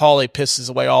Paulie pisses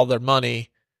away all their money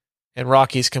and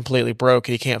Rocky's completely broke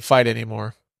and he can't fight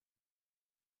anymore.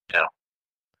 Yeah.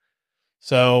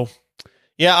 So,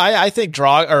 yeah, I think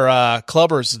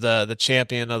Clubber's the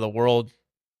champion of the world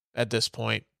at this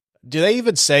point. Do they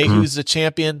even say who's the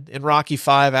champion in Rocky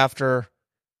 5 after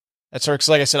that's her? Because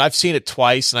like I said, I've seen it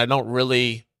twice and I don't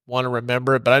really want to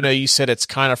remember it, but I know you said it's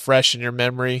kind of fresh in your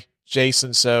memory,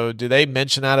 Jason. So do they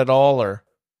mention that at all, or?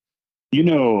 You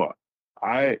know,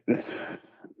 I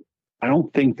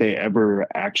don't think they ever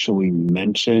actually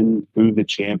mention who the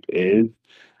champ is.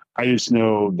 I just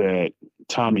know that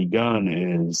Tommy Gunn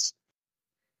is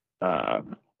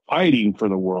fighting for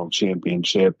the world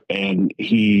championship, and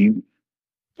he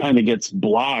kind of gets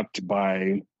blocked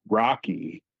by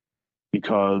Rocky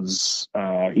because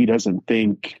he doesn't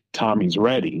think Tommy's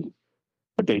ready.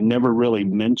 But they never really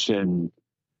mention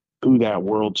who that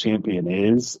world champion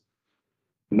is.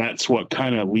 And that's what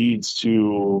kind of leads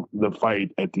to the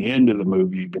fight at the end of the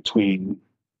movie between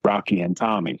Rocky and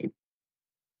Tommy.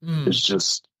 It's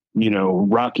just,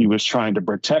 Rocky was trying to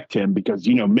protect him because,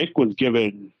 Mick was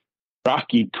giving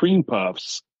Rocky cream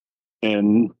puffs.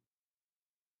 And,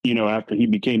 after he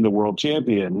became the world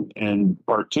champion in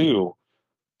part 3,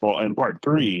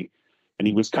 and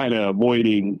he was kind of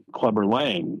avoiding Clubber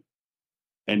Lang.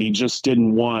 And he just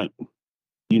didn't want,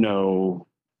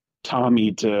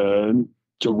 Tommy to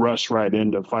rush right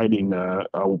into fighting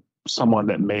someone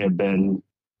that may have been,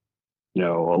 a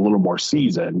little more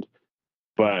seasoned.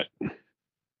 But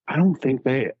I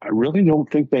really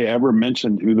don't think they ever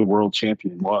mentioned who the world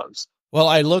champion was. Well,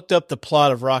 I looked up the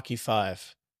plot of Rocky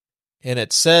 5, and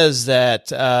it says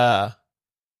that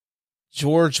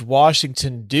George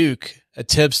Washington Duke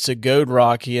attempts to goad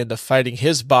Rocky into fighting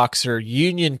his boxer,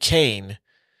 Union Kane,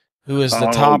 who is the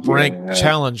top-ranked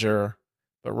challenger,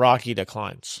 but Rocky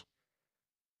declines.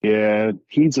 Yeah,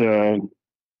 he's not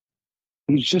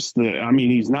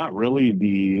really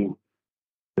the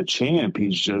champ.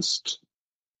 He's just,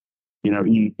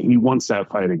 he wants that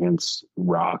fight against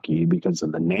Rocky because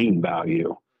of the name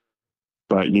value.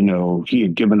 But, he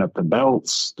had given up the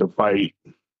belts to fight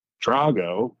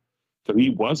Drago, so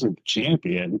he wasn't the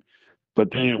champion.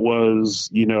 But then it was,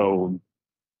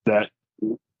 that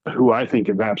who I think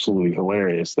is absolutely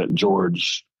hilarious, that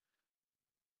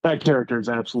character is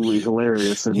absolutely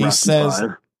hilarious in Rocky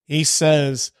 5. He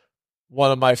says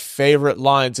one of my favorite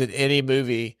lines in any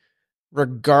movie,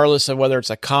 regardless of whether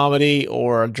it's a comedy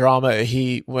or a drama.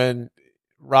 When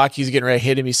Rocky's getting ready to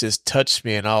hit him, he says, "Touch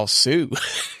me and I'll sue."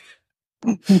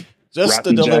 Just Rocky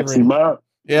the delivery. jacks him up.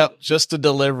 Yep, just the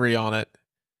delivery on it.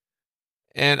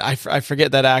 And I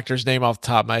forget that actor's name off the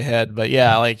top of my head, but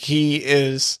yeah, like he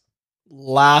is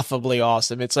laughably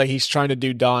awesome. It's like he's trying to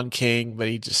do Don King, but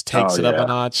he just takes it up a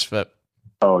notch. But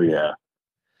but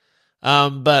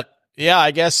yeah,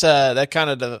 I guess that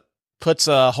kind of puts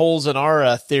holes in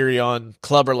our theory on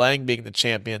Clubber Lang being the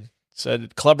champion. So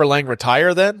did Clubber Lang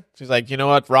retire then? He's like, you know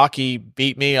what, Rocky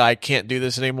beat me. I can't do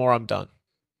this anymore. I'm done.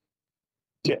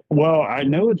 Yeah, well, I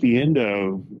know at the end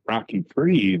of Rocky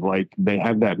 3, like they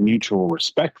have that mutual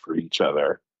respect for each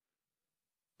other.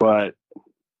 But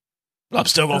I'm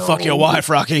still gonna fuck your wife,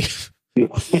 Rocky.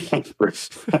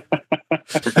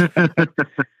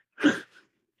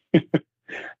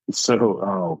 So,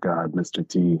 oh God, Mr.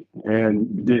 T,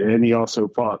 and he also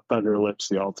fought Thunder Lips,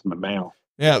 the Ultimate Male.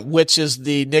 Yeah, which is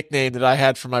the nickname that I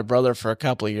had for my brother for a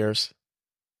couple of years.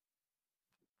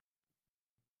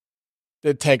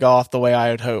 Did take off the way I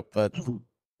had hoped, but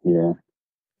yeah.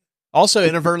 Also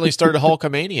inadvertently started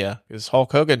Hulkamania because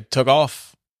Hulk Hogan took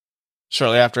off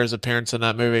shortly after his appearance in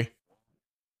that movie.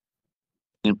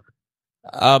 Yep.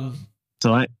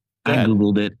 So I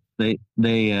googled it. They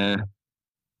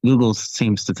Google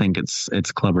seems to think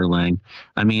it's Clubber Lang.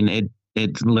 I mean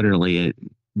it's literally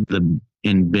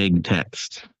in big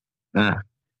text.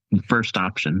 First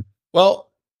option. Well,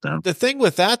 the thing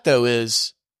with that though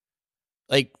is,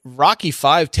 like, Rocky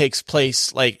 5 takes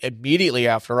place like immediately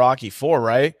after Rocky 4,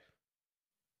 right?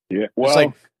 Yeah. Well, it's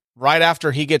like right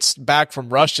after he gets back from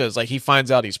Russia, it's like he finds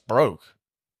out he's broke.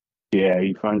 Yeah,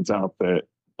 he finds out that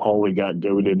Paulie got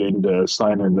goaded into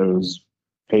signing those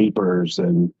papers,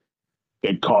 and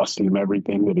it cost him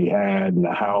everything that he had, and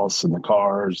the house and the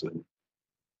cars, and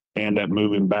end up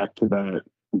moving back to their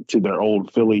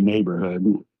old Philly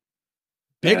neighborhood.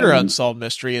 bigger And- unsolved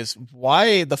mystery is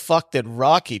why the fuck did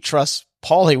Rocky trust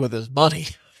Paulie with his money?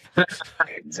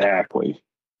 Exactly.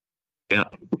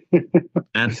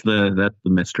 That's the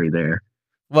mystery there.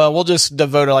 Well, we'll just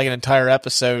devote like an entire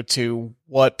episode to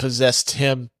what possessed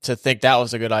him to think that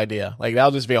was a good idea. Like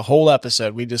that'll just be a whole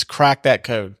episode. We just crack that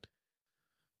code.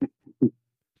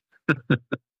 I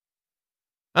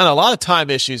don't know, a lot of time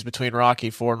issues between Rocky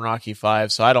 4 and Rocky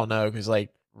 5, so I don't know, because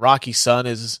like Rocky's son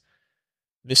is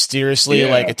mysteriously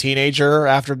like a teenager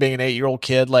after being an 8-year-old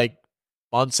kid, like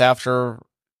months after.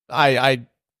 It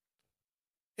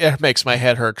makes my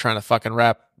head hurt trying to fucking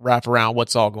wrap around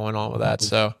what's all going on with that.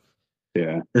 So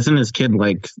Yeah. Isn't his kid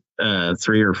like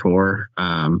 3 or 4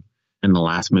 in the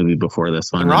last movie before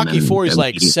this one? in Rocky And then 4, he's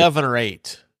like immediately- 7 or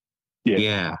 8.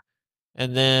 Yeah,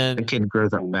 And the then, kid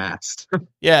grows up fast.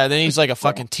 yeah, then he's like a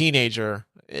fucking teenager.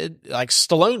 Like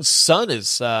Stallone's son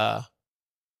is,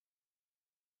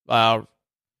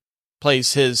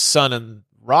 plays his son in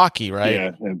Rocky, right?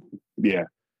 Yeah. Yeah.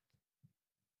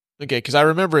 Okay, because I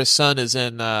remember his son is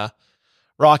in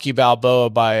Rocky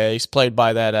Balboa he's played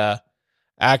by that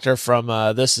actor from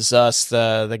This Is Us,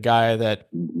 the guy that.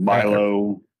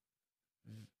 Milo.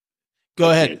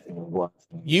 Go ahead.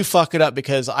 You fuck it up,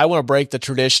 because I want to break the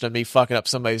tradition of me fucking up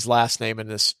somebody's last name in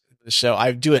this show.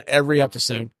 I do it every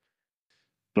episode.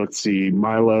 Let's see.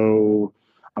 Milo.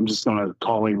 I'm just going to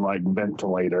call him like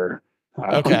Ventilator.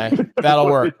 Okay, that'll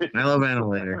work. Milo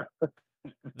Ventilator.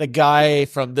 The guy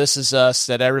from This Is Us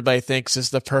that everybody thinks is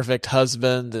the perfect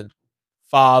husband and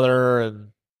father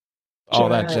and all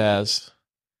that jazz.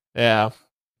 Yeah.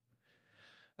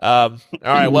 All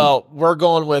right. Well, we're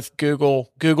going with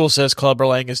Google. Google says Clubber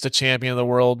Lang is the champion of the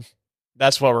world.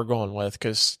 That's what we're going with,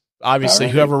 because obviously All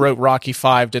right. whoever wrote Rocky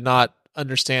 5 did not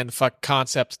understand the fuck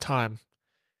concept of time.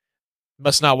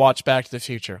 Must not watch Back to the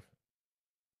Future.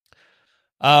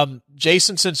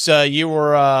 Jason, since you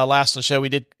were last on the show, we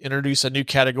did introduce a new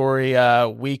category.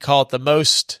 We call it the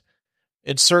most,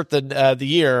 insert the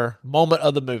year moment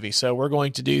of the movie. So we're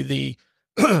going to do the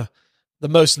the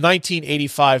most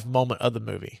 1985 moment of the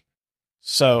movie.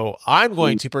 So I'm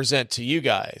going to present to you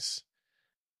guys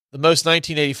the most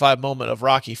 1985 moment of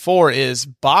Rocky 4 is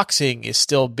boxing is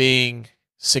still being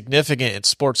significant in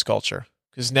sports culture,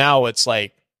 because now it's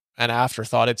like an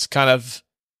afterthought. It's kind of,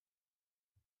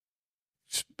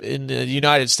 in the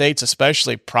United States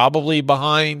especially, probably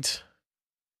behind,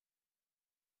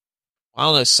 I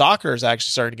don't know, soccer is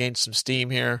actually starting to gain some steam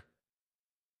here.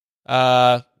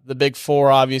 The Big Four,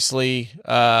 obviously,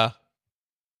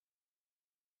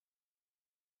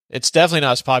 it's definitely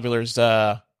not as popular as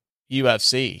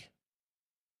UFC.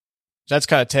 That's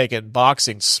kind of taken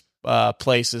boxing's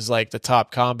place as like the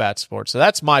top combat sport. So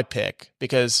that's my pick,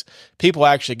 because people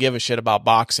actually give a shit about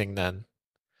boxing then.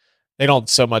 They don't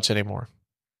so much anymore.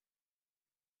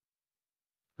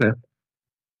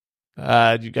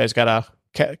 Yeah. You guys got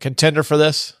a contender for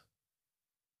this?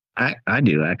 I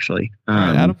do, actually. All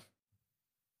right, Adam?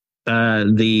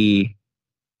 The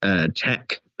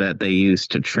tech that they use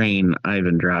to train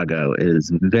Ivan Drago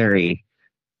is very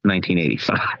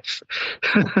 1985.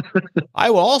 I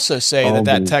will also say All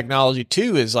that the- technology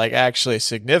too is like actually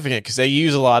significant, because they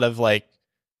use a lot of like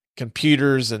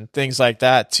computers and things like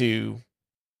that to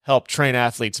help train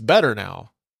athletes better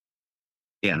now.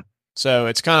 Yeah. So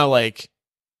it's kind of like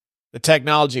the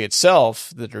technology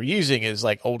itself that they're using is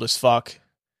like old as fuck.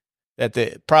 That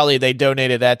they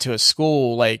donated that to a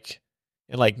school like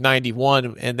in like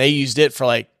 91, and they used it for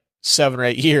like 7 or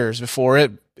 8 years before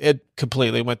it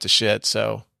completely went to shit.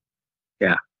 So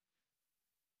Yeah,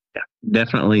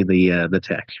 definitely the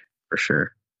tech for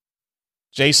sure.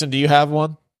 Jason, do you have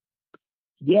one?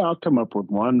 Yeah, I'll come up with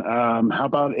one. How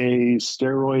about a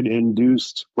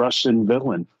steroid-induced Russian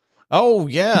villain? Oh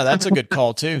yeah, that's a good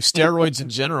call too. Steroids in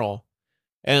general,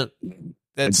 and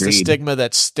that's the Agreed. stigma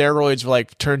that steroids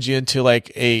like turns you into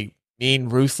like a mean,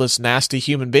 ruthless, nasty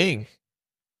human being.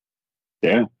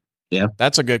 Yeah.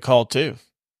 That's a good call too.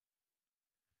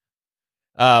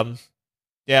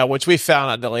 Yeah, which we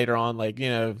found out later on, like, you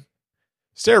know,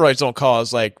 steroids don't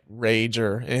cause like rage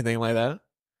or anything like that,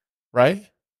 right?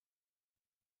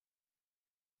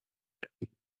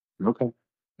 Okay. All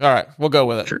right, we'll go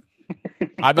with it. Sure.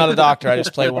 I'm not a doctor. I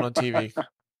just play one on TV.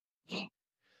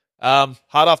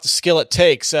 Hot off the skillet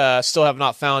takes. Still have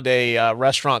not found a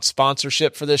restaurant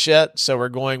sponsorship for this yet, so we're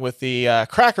going with the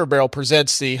Cracker Barrel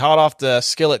presents the hot off the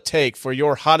skillet take for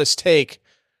your hottest take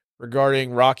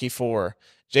regarding Rocky 4.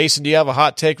 Jason, do you have a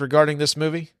hot take regarding this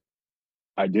movie?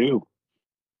 I do.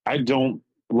 I don't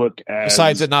look at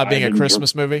Besides it not being a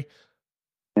Christmas movie?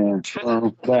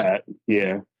 That,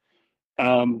 yeah.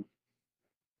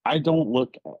 I don't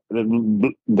look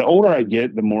the older I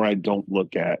get, the more I don't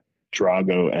look at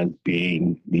Drago as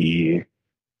being the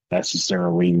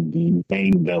necessarily the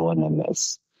main villain in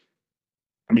this.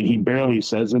 I mean, he barely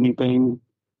says anything.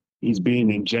 He's being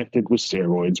injected with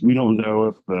steroids. We don't know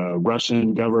if the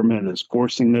Russian government is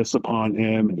forcing this upon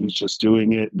him and he's just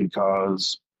doing it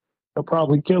because they'll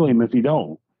probably kill him if he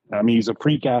don't. I mean, he's a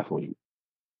freak athlete.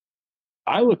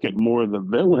 I look at more of the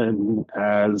villain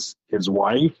as his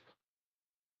wife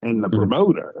and the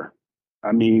promoter.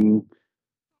 I mean,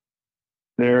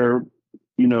 they're,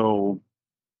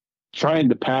 trying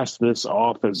to pass this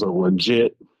off as a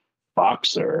legit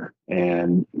boxer,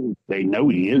 and they know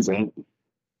he isn't.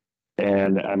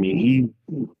 And I mean,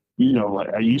 like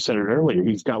you said it earlier,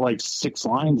 he's got like 6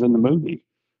 lines in the movie.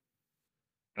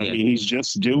 I mean, he's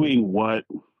just doing what,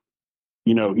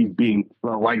 he's being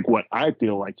like what I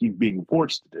feel like he's being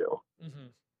forced to do. Mm-hmm.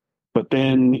 But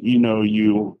then,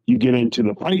 you get into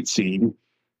the fight scene,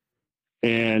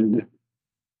 and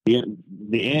the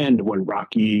end when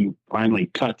Rocky finally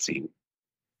cuts him,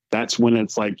 that's when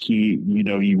it's like you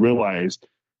realize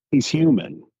he's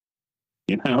human,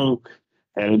 and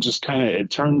it just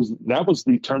that was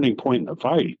the turning point in the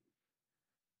fight.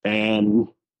 And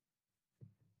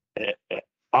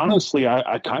honestly,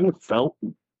 I kind of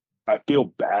I feel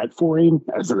bad for him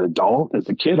as an adult. As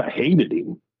a kid, I hated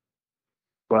him.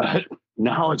 But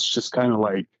now it's just kind of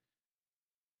like,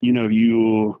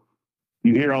 you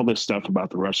hear all this stuff about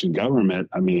the Russian government.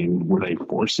 I mean, were they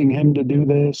forcing him to do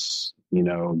this?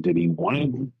 Did he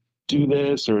want to do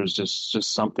this? Or is this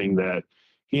just something that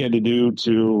he had to do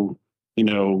to,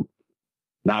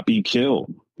 not be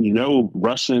killed?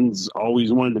 Russians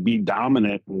always wanted to be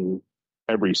dominant in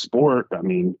every sport. I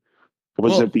mean,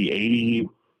 was it the 80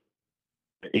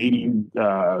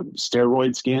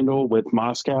 steroid scandal with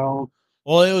Moscow?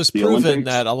 Well, it was proven Olympics,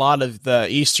 that a lot of the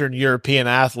Eastern European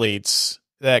athletes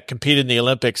that competed in the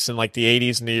Olympics in like the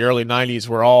 80s and the early 90s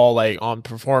were all like on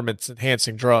performance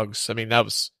enhancing drugs. I mean, that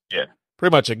was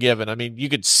pretty much a given. I mean, you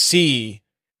could see,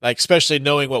 like, especially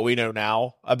knowing what we know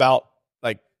now about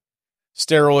like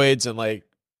steroids and like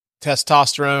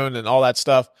testosterone and all that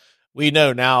stuff, we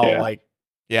know now,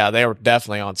 they were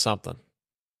definitely on something.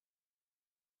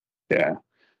 Yeah.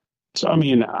 So, I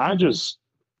mean,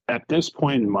 at this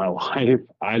point in my life,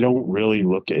 I don't really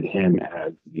look at him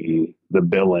as the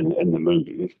villain in the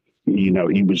movie.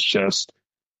 He was just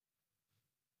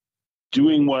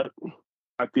doing what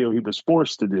I feel he was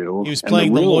forced to do. He was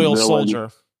playing the loyal soldier.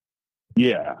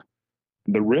 Yeah.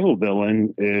 The real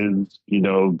villain is,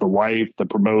 the wife, the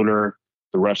promoter,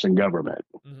 the Russian government.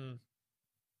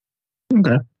 Mm-hmm.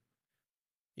 Okay.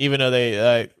 Even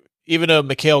though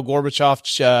Mikhail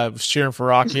Gorbachev was cheering for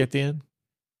Rocky at the end.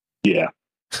 Yeah.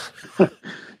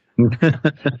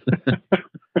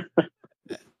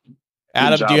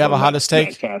 Adam, do you have a hottest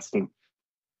take? Yeah,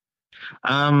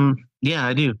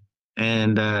 I do.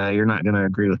 And you're not going to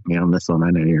agree with me on this one. I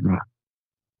know you're not.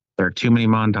 There are too many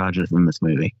montages in this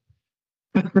movie.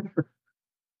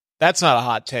 That's not a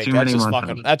hot take. That's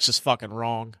just fucking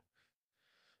wrong.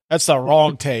 That's the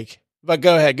wrong take. But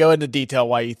go ahead. Go into detail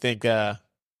why you think. Well,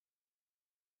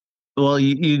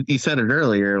 you said it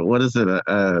earlier. What is it?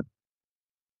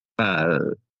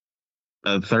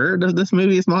 A third of this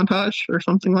movie is montage or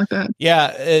something like that.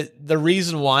 Yeah, the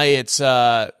reason why it's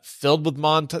filled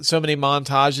with so many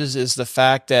montages is the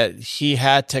fact that he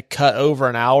had to cut over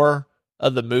an hour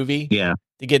of the movie to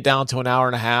get down to an hour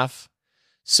and a half.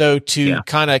 So to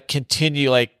kind of continue,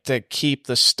 like, to keep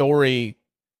the story,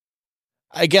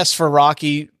 I guess for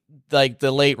Rocky, like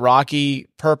the late Rocky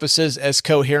purposes, as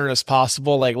coherent as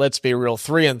possible. Like, let's be real,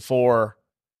 3 and 4,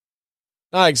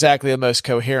 not exactly the most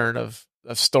coherent of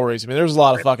stories. I mean, there's a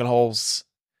lot of fucking holes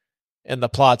in the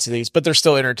plots of these, but they're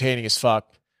still entertaining as fuck.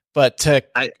 But to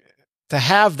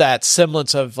have that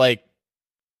semblance of like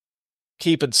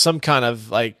keeping some kind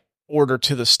of like order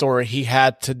to the story, he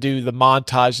had to do the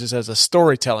montages as a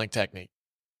storytelling technique.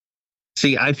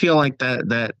 See, I feel like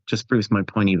that just proves my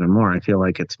point even more. I feel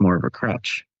like it's more of a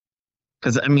crutch.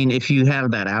 Because, I mean, if you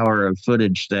have that hour of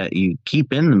footage that you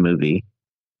keep in the movie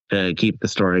to keep the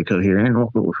story coherent,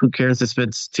 well, who cares if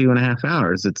it's 2.5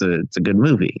 hours? It's a good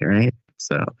movie, right?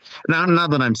 So,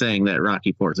 not that I'm saying that Rocky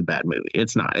IV is a bad movie.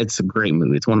 It's not. It's a great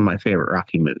movie. It's one of my favorite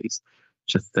Rocky movies.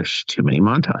 Just there's too many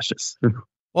montages.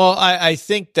 Well, I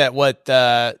think that what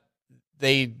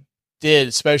they did,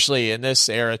 especially in this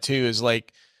era too, is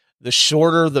like the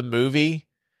shorter the movie,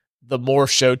 the more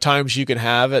showtimes you can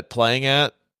have it playing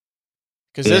at.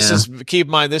 Because this is, keep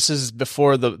in mind, this is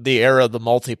before the era of the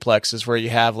multiplexes where you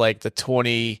have like the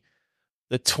 20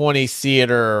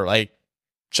 theater, like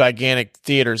gigantic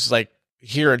theaters. Like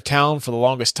here in town for the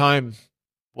longest time,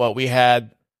 we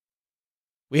had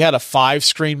a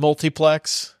 5-screen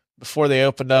multiplex before they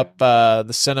opened up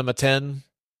the Cinema 10,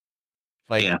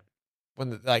 when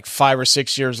like 5 or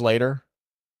 6 years later.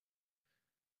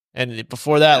 And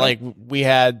before that, like we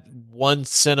had one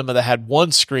cinema that had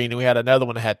 1 screen, and we had another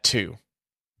one that had 2.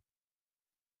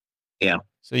 Yeah.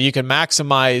 So you can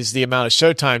maximize the amount of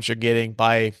showtimes you're getting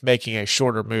by making a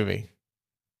shorter movie.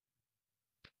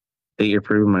 You're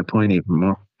proving my point even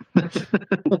more.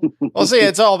 Well, see,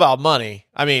 it's all about money.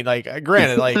 I mean, like,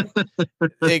 granted, like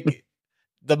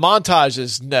the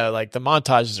montages, the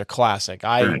montages are classic.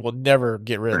 I will never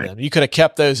get rid of them. You could have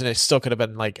kept those, and it still could have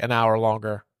been like an hour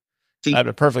longer. See, I'd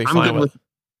be perfectly fine with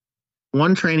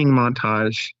one training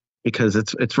montage because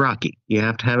it's Rocky. You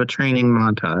have to have a training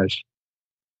montage.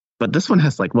 But this one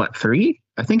has like what, 3?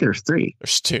 I think there's 3.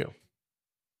 There's 2.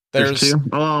 There's 2.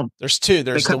 Oh, there's 2.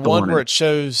 There's the one where it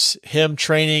shows him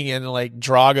training and like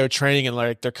Drago training, and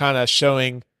like they're kind of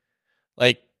showing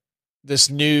like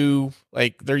this new,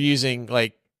 like they're using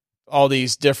like all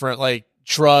these different like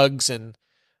drugs and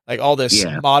like all this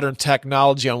modern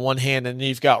technology on one hand, and then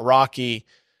you've got Rocky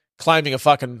climbing a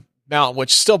fucking mountain,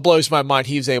 which still blows my mind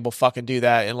he was able to fucking do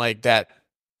that in like that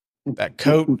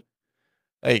coat.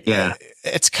 Like,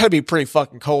 it's gotta be pretty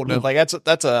fucking cold. And like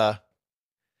that's a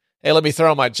hey, let me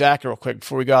throw on my jacket real quick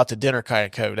before we go out to dinner kind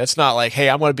of code. It's not like, hey,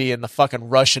 I'm gonna be in the fucking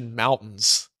Russian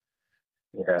mountains,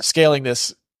 scaling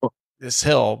this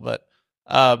hill. But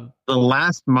the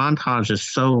last montage is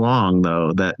so long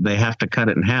though that they have to cut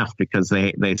it in half because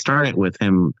they start it with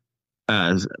him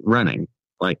running.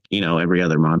 Like, you know, every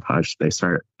other montage they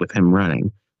start with him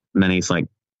running, and then he's like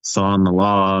sawing the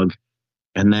log,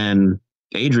 and then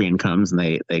Adrian comes and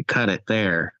they cut it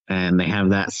there, and they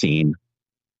have that scene,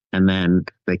 and then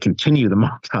they continue the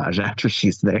montage after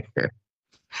she's there.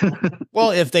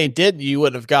 Well, if they didn't, you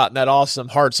wouldn't have gotten that awesome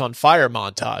Hearts on Fire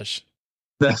montage.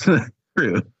 That's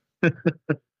true.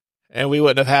 And we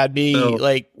wouldn't have had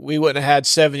we wouldn't have had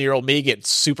 7-year-old me getting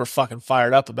super fucking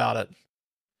fired up about it.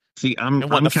 See, I'm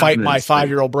wanting to fight my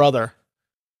 5-year-old brother.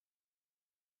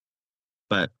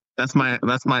 But that's my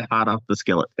hot off the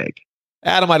skillet take.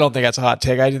 Adam, I don't think that's a hot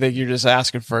take. I think you're just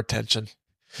asking for attention.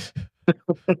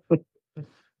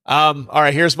 All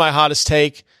right, here's my hottest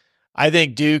take. I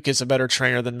think Duke is a better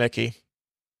trainer than Mickey.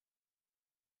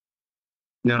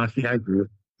 No, I agree.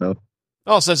 So.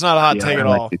 Oh, so it's not a hot take at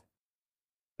all.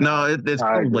 No, it's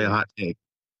probably a hot take.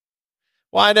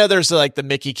 Well, I know there's like the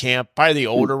Mickey camp. Probably the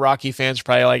older Rocky fans are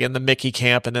probably like in the Mickey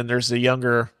camp, and then there's the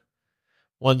younger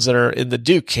ones that are in the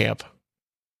Duke camp.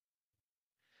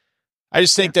 I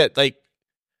just think that like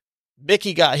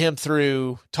Mickey got him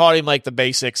through, taught him like the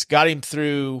basics, got him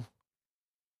through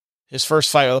his first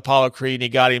fight with Apollo Creed, and he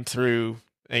got him through,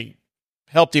 he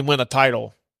helped him win a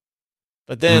title.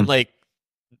 But then like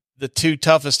the 2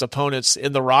 toughest opponents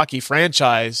in the Rocky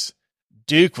franchise,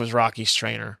 Duke was Rocky's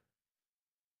trainer.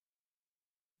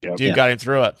 Yep. Duke got him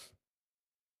through it.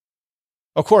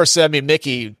 Of course, I mean,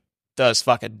 Mickey does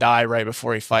fucking die right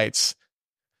before he fights.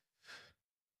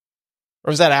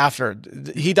 Or was that after?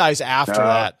 He dies after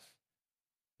that.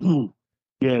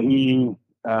 Yeah, he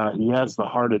has the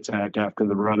heart attack after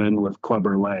the run-in with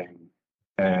Clubber Lang.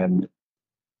 And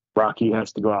Rocky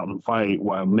has to go out and fight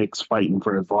while Mick's fighting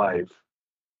for his life.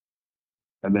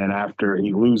 And then after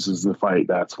he loses the fight,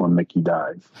 that's when Mickey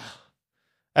dies.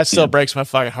 That still breaks my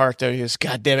fucking heart, though. He goes,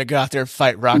 God damn it, go out there and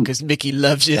fight, Rock, because Mickey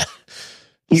loves you.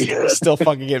 Still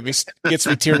fucking gets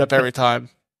me teared up every time.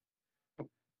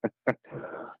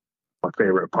 My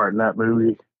favorite part in that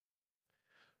movie.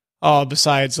 Oh,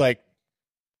 besides, like,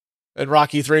 in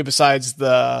Rocky 3, besides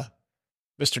the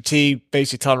Mr. T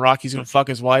basically telling Rocky he's going to fuck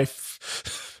his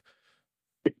wife.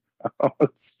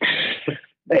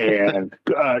 And,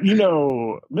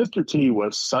 Mr. T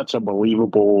was such a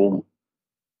believable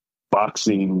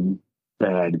boxing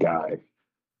bad guy.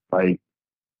 Like,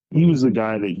 he was the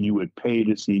guy that you would pay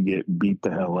to see get beat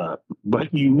the hell up.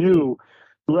 But you knew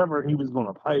whoever he was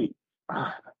going to fight.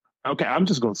 Okay, I'm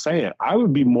just going to say it. I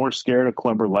would be more scared of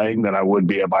Clubber Lang than I would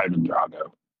be of Ivan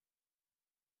Drago.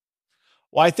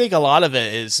 Well, I think a lot of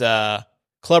it is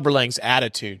Clubber Lang's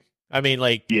attitude. I mean,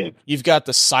 like, you've got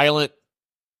the silent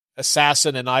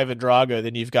assassin in Ivan Drago,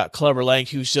 then you've got Clubber Lang,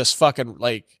 who's just fucking,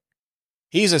 like,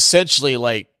 he's essentially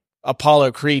like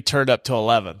Apollo Creed turned up to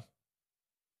 11.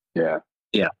 Yeah.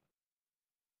 Yeah.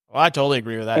 Well, I totally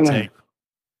agree with that take.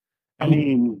 I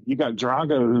mean, you got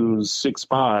Drago, who's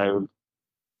 6'5",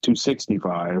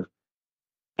 265,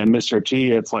 and Mr.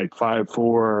 T, it's like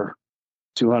 5'4",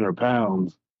 200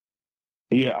 pounds.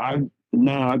 Yeah,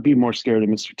 I'd be more scared of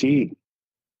Mr. T,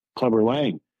 Clubber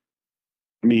Lang.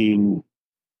 I mean,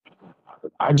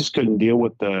 I just couldn't deal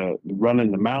with the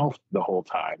running the mouth the whole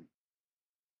time.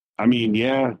 I mean,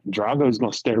 yeah, Drago's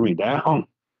gonna stare me down,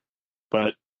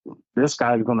 but this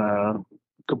guy's gonna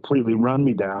completely run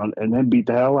me down and then beat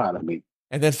the hell out of me.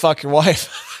 And then fuck your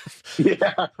wife.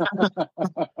 Yeah.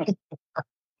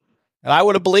 And I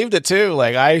would have believed it too.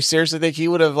 Like, I seriously think he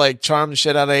would have like charmed the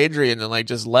shit out of Adrian and like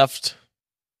just left.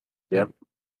 Yep.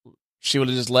 She would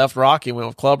have just left Rocky and went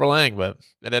with Clubber Lang, but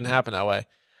it didn't happen that way.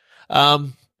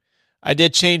 I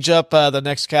did change up the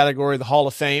next category, the Hall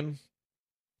of Fame.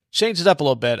 Changed it up a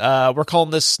little bit. We're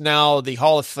calling this now the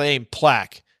Hall of Fame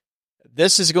plaque.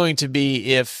 This is going to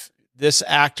be if this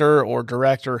actor or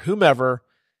director, whomever,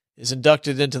 is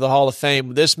inducted into the Hall of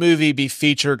Fame, this movie be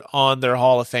featured on their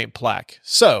Hall of Fame plaque.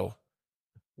 So,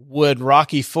 would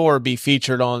Rocky IV be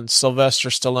featured on Sylvester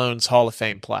Stallone's Hall of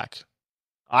Fame plaque?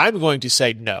 I'm going to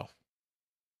say no.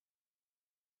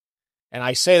 And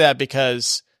I say that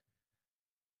because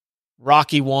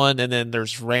Rocky 1 and then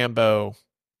there's Rambo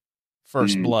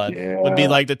First Blood would be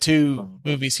like the two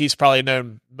movies he's probably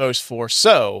known most for.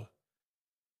 So,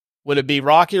 would it be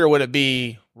Rocky or would it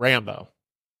be Rambo?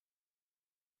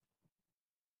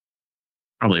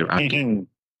 Probably Rocky.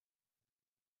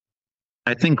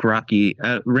 I think Rocky,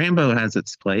 Rambo has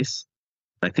its place.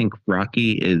 I think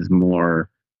Rocky is more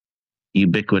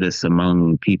ubiquitous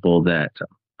among people that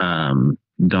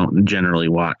don't generally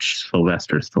watch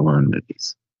Sylvester Stallone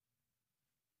movies.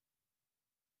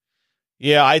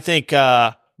 Yeah, I think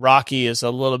Rocky is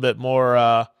a little bit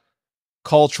more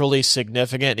culturally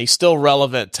significant. He's still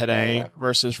relevant today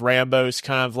versus Rambo's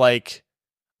kind of like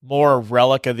more a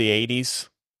relic of the 80s.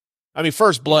 I mean,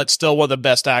 First Blood's still one of the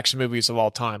best action movies of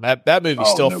all time. That movie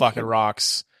still fucking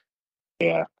rocks.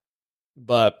 Yeah.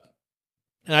 But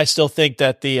and I still think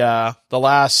that the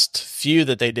last few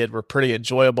that they did were pretty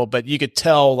enjoyable, but you could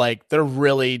tell like they're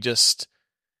really just,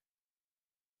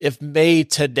 if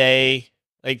made today,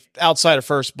 like outside of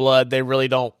First Blood, they really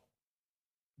don't,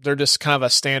 they're just kind of a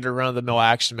standard run of the mill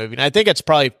action movie. And I think it's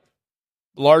probably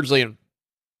largely in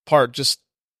part just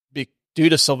due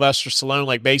to Sylvester Stallone,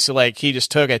 like basically like he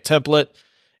just took a template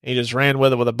and he just ran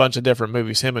with it with a bunch of different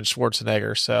movies, him and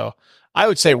Schwarzenegger. So I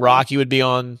would say Rocky would be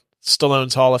on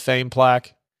Stallone's Hall of Fame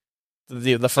plaque.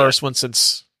 The first one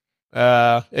since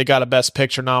it got a Best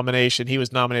Picture nomination. He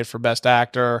was nominated for Best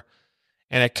Actor,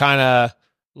 and it kind of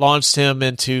launched him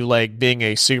into like being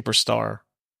a superstar.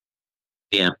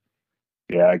 Yeah.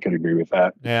 Yeah, I could agree with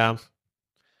that. Yeah.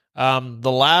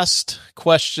 The last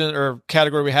question or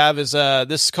category we have is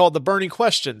this is called the Burning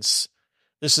Questions.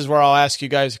 This is where I'll ask you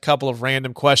guys a couple of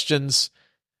random questions.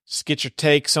 Just get your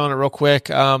takes on it real quick.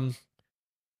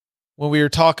 When we were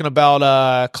talking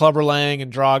about Clubber Lang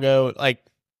and Drago, like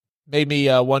made me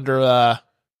wonder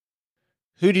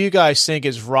who do you guys think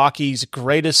is Rocky's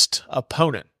greatest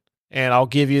opponent? And I'll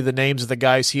give you the names of the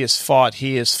guys he has fought.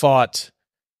 He has fought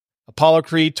Apollo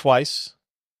Creed twice.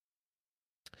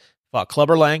 Fought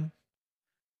Clubber Lang,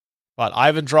 fought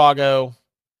Ivan Drago,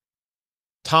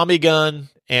 Tommy Gunn,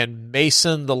 and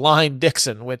Mason the Line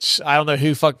Dixon, which I don't know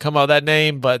who fucking come up with that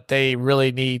name, but they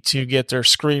really need to get their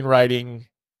screenwriting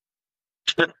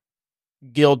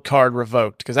guild card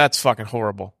revoked because that's fucking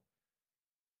horrible.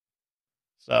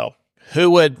 So, who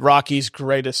would Rocky's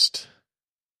greatest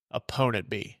opponent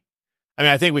be? I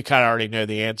mean, I think we kind of already know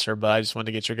the answer, but I just wanted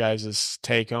to get your guys'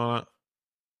 take on it.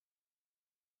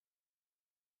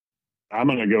 I'm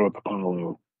going to go with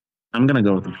Apollo. I'm going to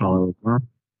go with Apollo as well.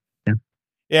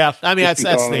 Yeah, I mean, Just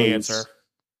that's the because- answer.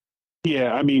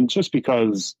 Yeah, I mean, just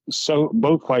because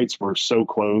both fights were so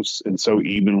close and so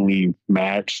evenly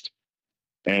matched,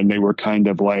 and they were kind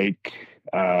of like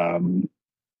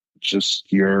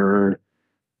just your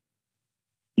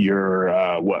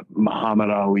Muhammad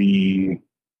Ali,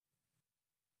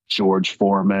 George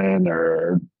Foreman,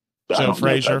 or Joe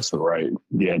Frazier. That's the right,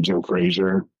 yeah, Joe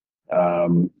Frazier.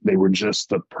 They were just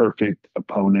the perfect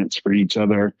opponents for each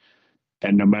other,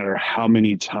 and no matter how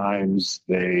many times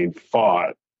they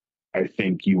fought, I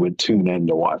think you would tune in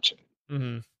to watch it.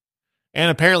 Mm-hmm. And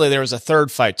apparently there was a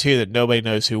third fight too that nobody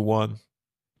knows who won.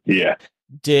 Yeah.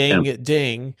 Ding, Yeah.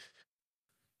 ding.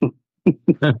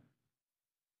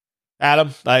 Adam,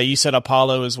 you said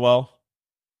Apollo as well.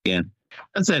 Yeah,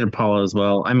 I'd say Apollo as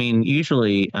well. I mean,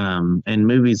 usually in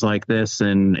movies like this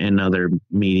and in other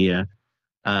media,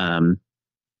 when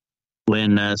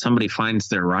somebody finds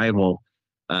their rival,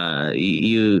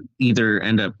 you either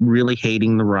end up really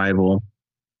hating the rival,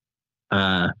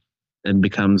 and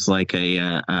becomes like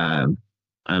a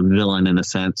villain in a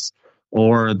sense,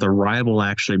 or the rival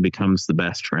actually becomes the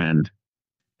best friend.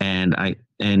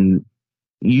 And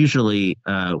usually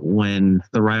when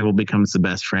the rival becomes the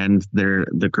best friend, they're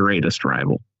the greatest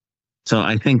rival. So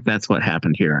I think that's what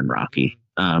happened here in Rocky.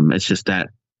 It's just that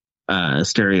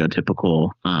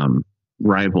stereotypical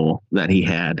rival that he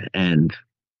had, and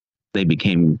they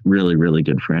became really, really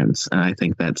good friends. And I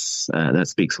think that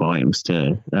speaks volumes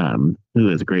to who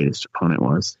his greatest opponent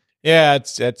was. Yeah,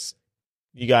 it's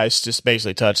you guys just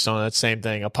basically touched on that same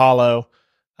thing. Apollo.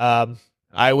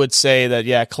 I would say that,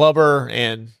 yeah, Clubber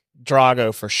and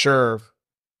Drago for sure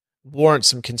warrant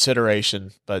some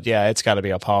consideration, but yeah, it's got to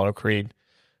be Apollo Creed.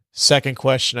 Second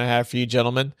question I have for you,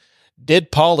 gentlemen.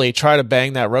 Did Paulie try to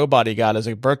bang that robot he got as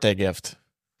a birthday gift?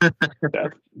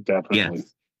 Definitely.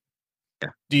 Yes. Yeah.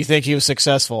 Do you think he was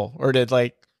successful, or did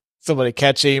like somebody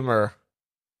catch him? Or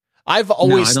I've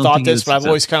always thought this, but I've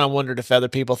always kind of wondered if other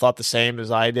people thought the same as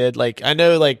I did. Like, I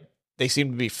know like they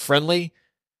seem to be friendly,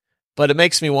 but it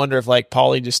makes me wonder if like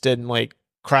Paulie just didn't like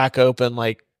crack open.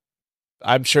 Like,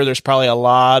 I'm sure there's probably a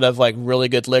lot of like really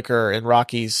good liquor in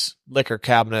Rocky's liquor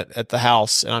cabinet at the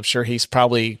house, and I'm sure he's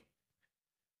probably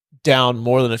down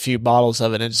more than a few bottles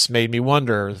of it. And it just made me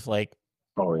wonder if like,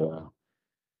 Oh yeah.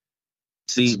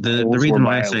 See, the reason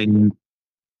why I say,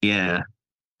 yeah,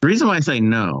 the reason why I say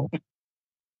no,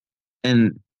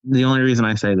 and the only reason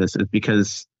I say this is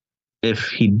because if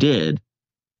he did,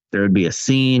 there would be a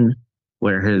scene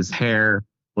where his hair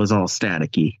was all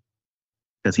staticky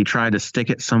because he tried to stick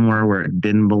it somewhere where it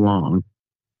didn't belong.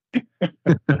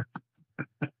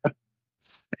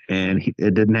 And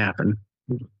it didn't happen.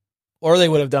 or they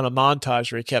would have done a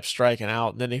montage where he kept striking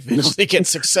out and then eventually get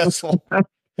successful.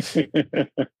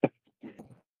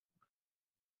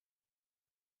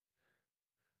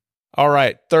 All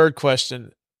right. Third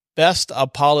question. Best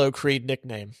Apollo Creed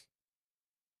nickname.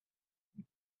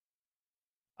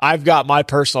 I've got my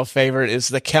personal favorite is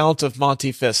the Count of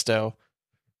Monte Fisto.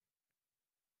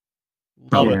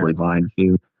 Probably mine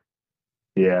too.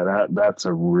 Yeah, that's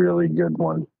a really good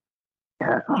one.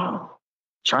 Yeah.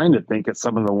 Trying to think of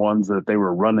some of the ones that they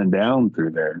were running down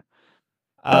through there.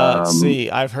 Let's see.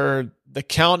 I've heard the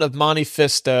Count of Monte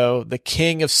Fisto, the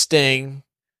King of Sting,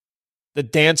 the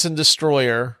Dancing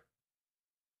Destroyer.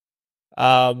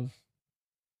 I'm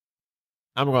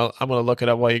gonna look it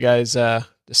up while you guys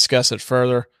discuss it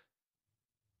further.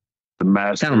 The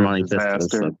Master of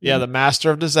Disaster. Yeah, the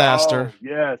Master of Disaster. Oh,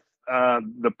 yes,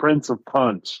 the Prince of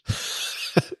Punch.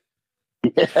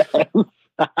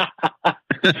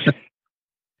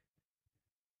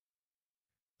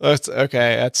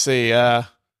 Let's see.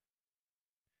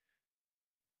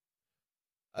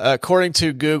 According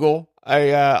to Google,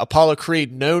 Apollo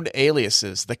Creed known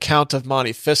aliases: the Count of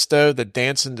Monte Fisto, the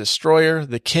Dancing Destroyer,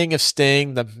 the King of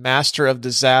Sting, the Master of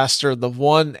Disaster, the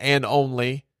One and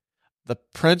Only, the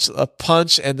Prince of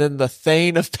Punch, and then the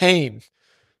Thane of Pain.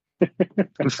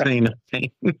 Thane of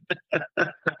Pain.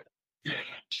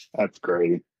 That's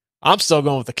great. I'm still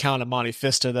going with the Count of Monte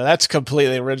Fisto, though. That's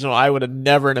completely original. I would have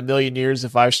never in a million years,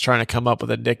 if I was trying to come up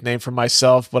with a nickname for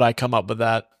myself, would I come up with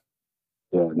that.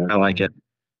 Yeah, I like it.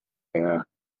 Yeah.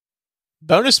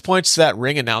 Bonus points to that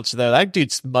ring announcer, though. That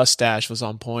dude's mustache was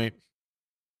on point.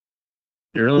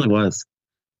 It really was.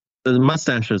 The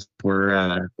mustaches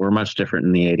were much different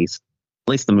in the 80s.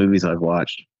 At least the movies I've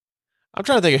watched. I'm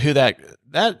trying to think of who that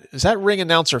is. That ring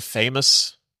announcer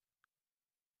famous?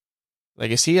 Like,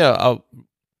 is he a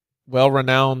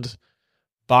well-renowned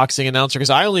boxing announcer? Because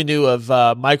I only knew of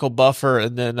Michael Buffer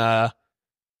and then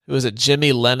who was it?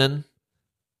 Jimmy Lennon.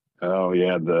 Oh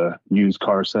yeah, the used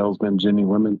car salesman, Jenny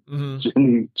Lemon,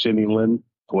 Jenny Lynn,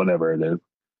 whatever it is.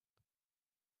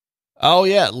 Oh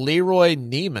yeah, Leroy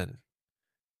Neiman.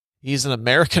 He's an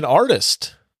American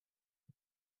artist.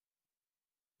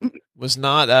 Was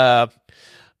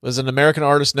an American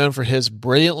artist known for his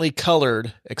brilliantly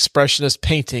colored expressionist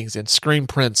paintings and screen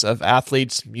prints of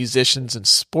athletes, musicians, and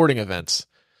sporting events.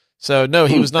 So no,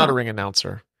 he was not a ring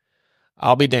announcer.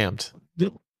 I'll be damned.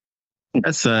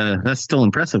 That's still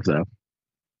impressive though.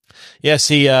 Yes,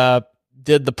 he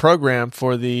did the program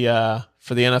for the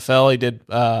NFL. He did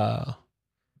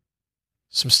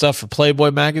some stuff for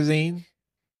Playboy magazine,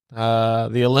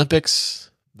 the Olympics,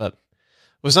 but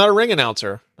was not a ring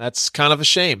announcer. That's kind of a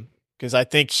shame because I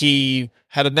think he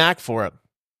had a knack for it.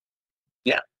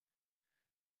 Yeah.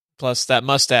 Plus that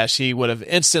mustache, he would have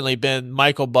instantly been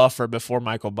Michael Buffer before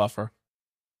Michael Buffer.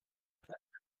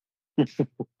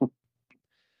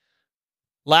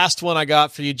 Last one I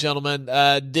got for you, gentlemen.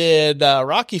 Did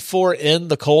Rocky IV end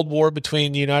the Cold War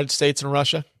between the United States and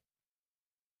Russia?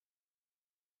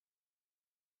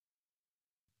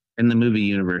 In the movie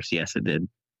universe, yes, it did.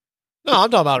 No, I'm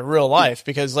talking about in real life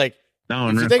because, like,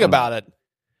 if you think about it,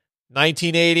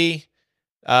 1980,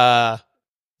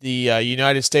 the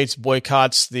United States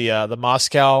boycotts the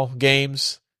Moscow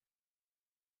Games.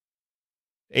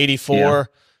 84,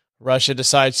 Russia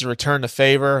decides to return the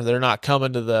favor. They're not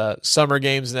coming to the summer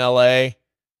games in LA.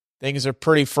 Things are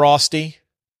pretty frosty.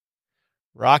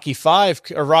 Rocky 5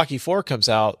 or Rocky 4 comes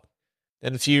out.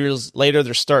 Then a few years later,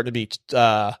 there's starting to be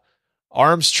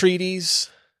arms treaties.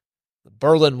 The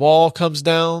Berlin Wall comes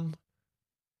down.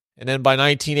 And then by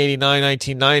 1989,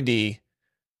 1990,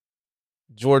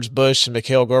 George Bush and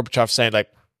Mikhail Gorbachev saying,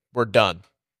 like, we're done.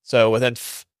 So within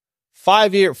 4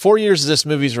 years of this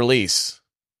movie's release,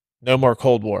 no more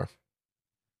Cold War.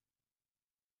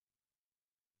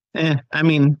 I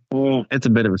mean, it's a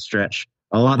bit of a stretch.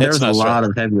 There's a lot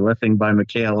of heavy lifting by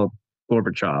Mikhail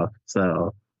Gorbachev.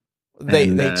 So they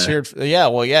cheered.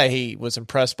 He was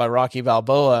impressed by Rocky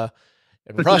Balboa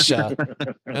in Russia.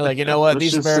 They're like, you know what?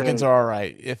 These Americans are all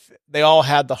right. If they all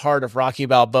had the heart of Rocky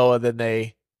Balboa,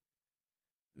 then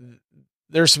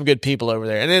there's some good people over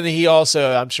there. And then he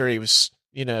also, I'm sure he was,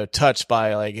 touched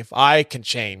by, like, if I can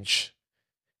change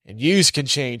and yous can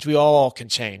change, we all can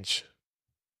change.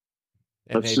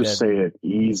 And let's just say it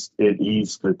eased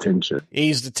the tension.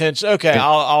 Eased the tension. Okay,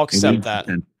 I'll accept that.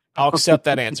 I'll accept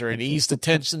that answer. It eased the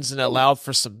tensions and allowed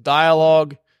for some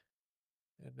dialogue.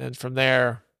 And then from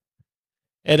there,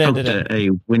 it ended in a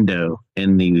window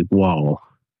in the wall.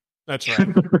 That's right.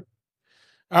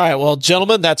 All right, well,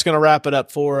 gentlemen, that's going to wrap it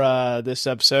up for this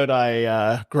episode.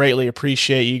 I greatly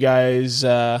appreciate you guys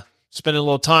spending a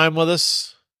little time with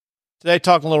us today,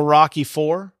 talking a little Rocky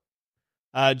 4.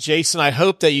 Jason, I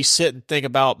hope that you sit and think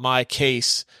about my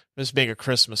case for this being a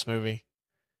Christmas movie.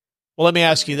 Well, let me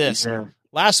ask you this. Yeah.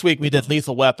 Last week we did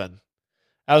Lethal Weapon.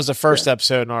 That was the first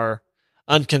episode in our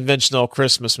unconventional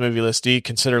Christmas movie list. Do you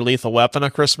consider Lethal Weapon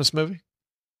a Christmas movie?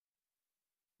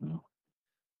 No.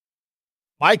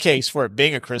 My case for it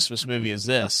being a Christmas movie is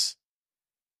this.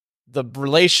 The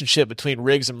relationship between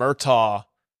Riggs and Murtaugh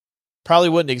probably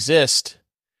wouldn't exist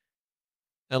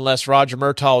unless Roger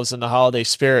Murtaugh was in the holiday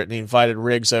spirit and he invited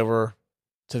Riggs over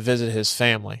to visit his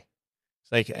family.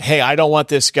 It's like, hey, I don't want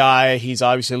this guy. He's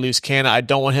obviously a loose cannon. I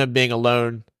don't want him being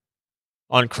alone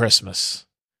on Christmas.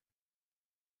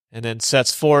 And then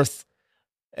sets forth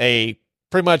a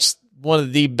pretty much one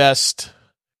of the best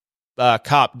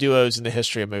cop duos in the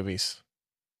history of movies.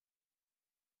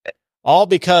 All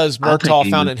because Murtaugh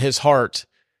found it in his heart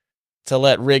to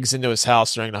let Riggs into his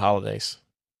house during the holidays.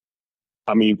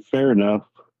 I mean, fair enough.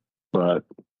 But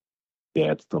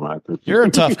yeah, it's still not. You're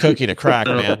a tough cookie to crack,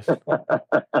 man.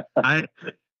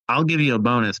 I'll give you a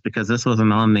bonus because this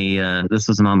wasn't on the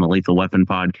Lethal Weapon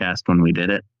podcast when we did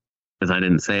it because I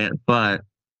didn't say it.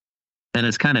 And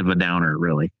it's kind of a downer,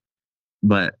 really.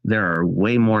 But there are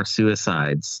way more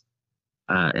suicides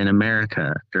in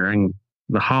America during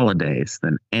the holidays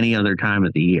than any other time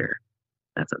of the year.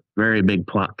 That's a very big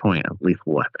plot point of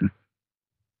Lethal Weapon.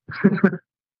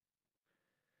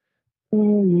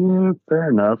 Yeah, fair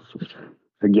enough.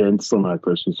 Again, still not a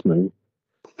Christmas movie.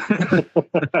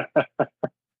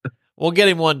 We'll get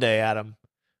him one day, Adam.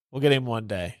 We'll get him one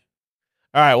day.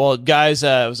 All right, well, guys,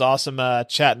 it was awesome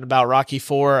chatting about Rocky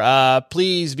 4.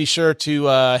 Please be sure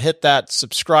to hit that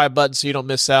subscribe button so you don't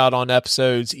miss out on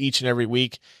episodes each and every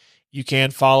week. You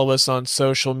can follow us on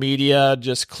social media.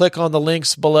 Just click on the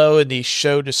links below in the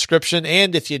show description.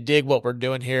 And if you dig what we're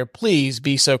doing here, please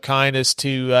be so kind as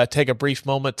to take a brief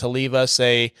moment to leave us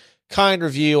a kind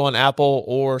review on Apple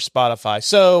or Spotify.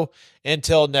 So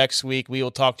until next week, we will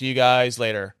talk to you guys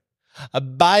later.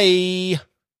 Bye.